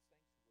 Anyone in the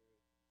sanctuary,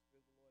 if the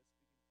Spirit of the Lord is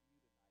speaking to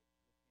you tonight,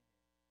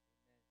 lift your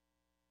hand.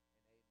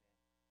 Amen and amen.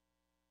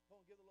 Come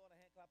on, give the Lord a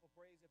hand clap of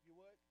praise if you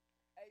would.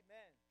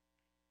 Amen.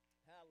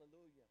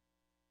 Hallelujah.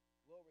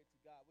 Glory to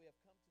God. We have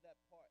come to that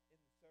part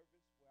in the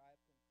service where I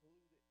have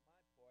concluded my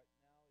part.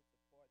 Now it's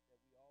a part that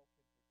we all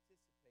can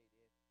participate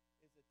in.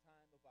 It's a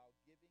time of our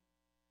giving.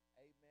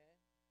 Amen.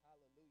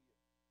 Hallelujah.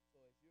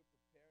 So as you're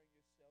preparing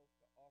yourself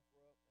to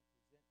offer up and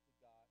present to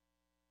God,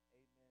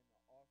 amen,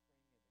 an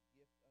offering and a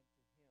gift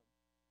unto him,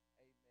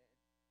 amen.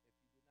 If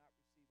you did not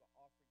receive an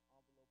offering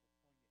envelope upon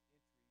your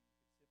entry, you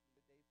can simply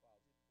today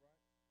file in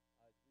brunch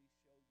as we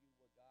show you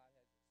what God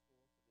has in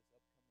store for this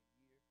upcoming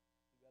year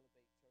through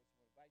Elevate Church. I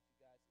want to invite you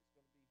guys. It's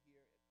going to be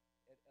here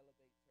at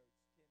Elevate Church,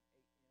 10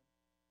 a.m.,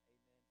 amen,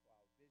 for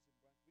our vision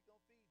brunch. We're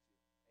going to feed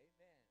you.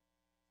 Amen.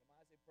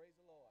 Somebody say, praise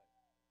the Lord.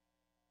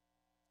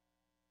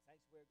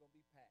 Sanctuary going to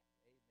be packed.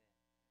 Amen.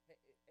 Hey,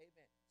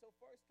 amen. So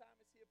first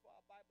timers here for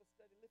our Bible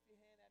study. Lift your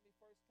hand at me,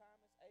 first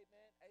timers.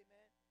 Amen.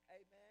 Amen.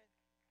 Amen.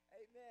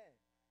 Amen.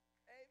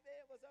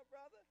 Amen. What's up,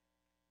 brother?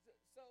 So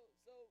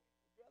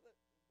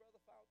brother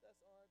found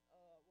us on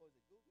what was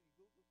it? Google. You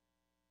Google.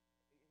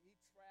 He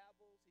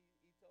travels. He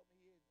told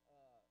me he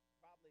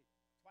probably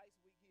twice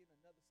a week he in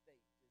another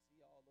state. Just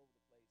he all over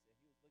the place, and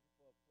he was looking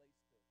for a place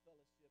to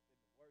fellowship and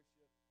to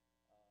worship.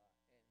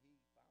 And he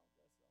found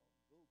us on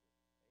Google.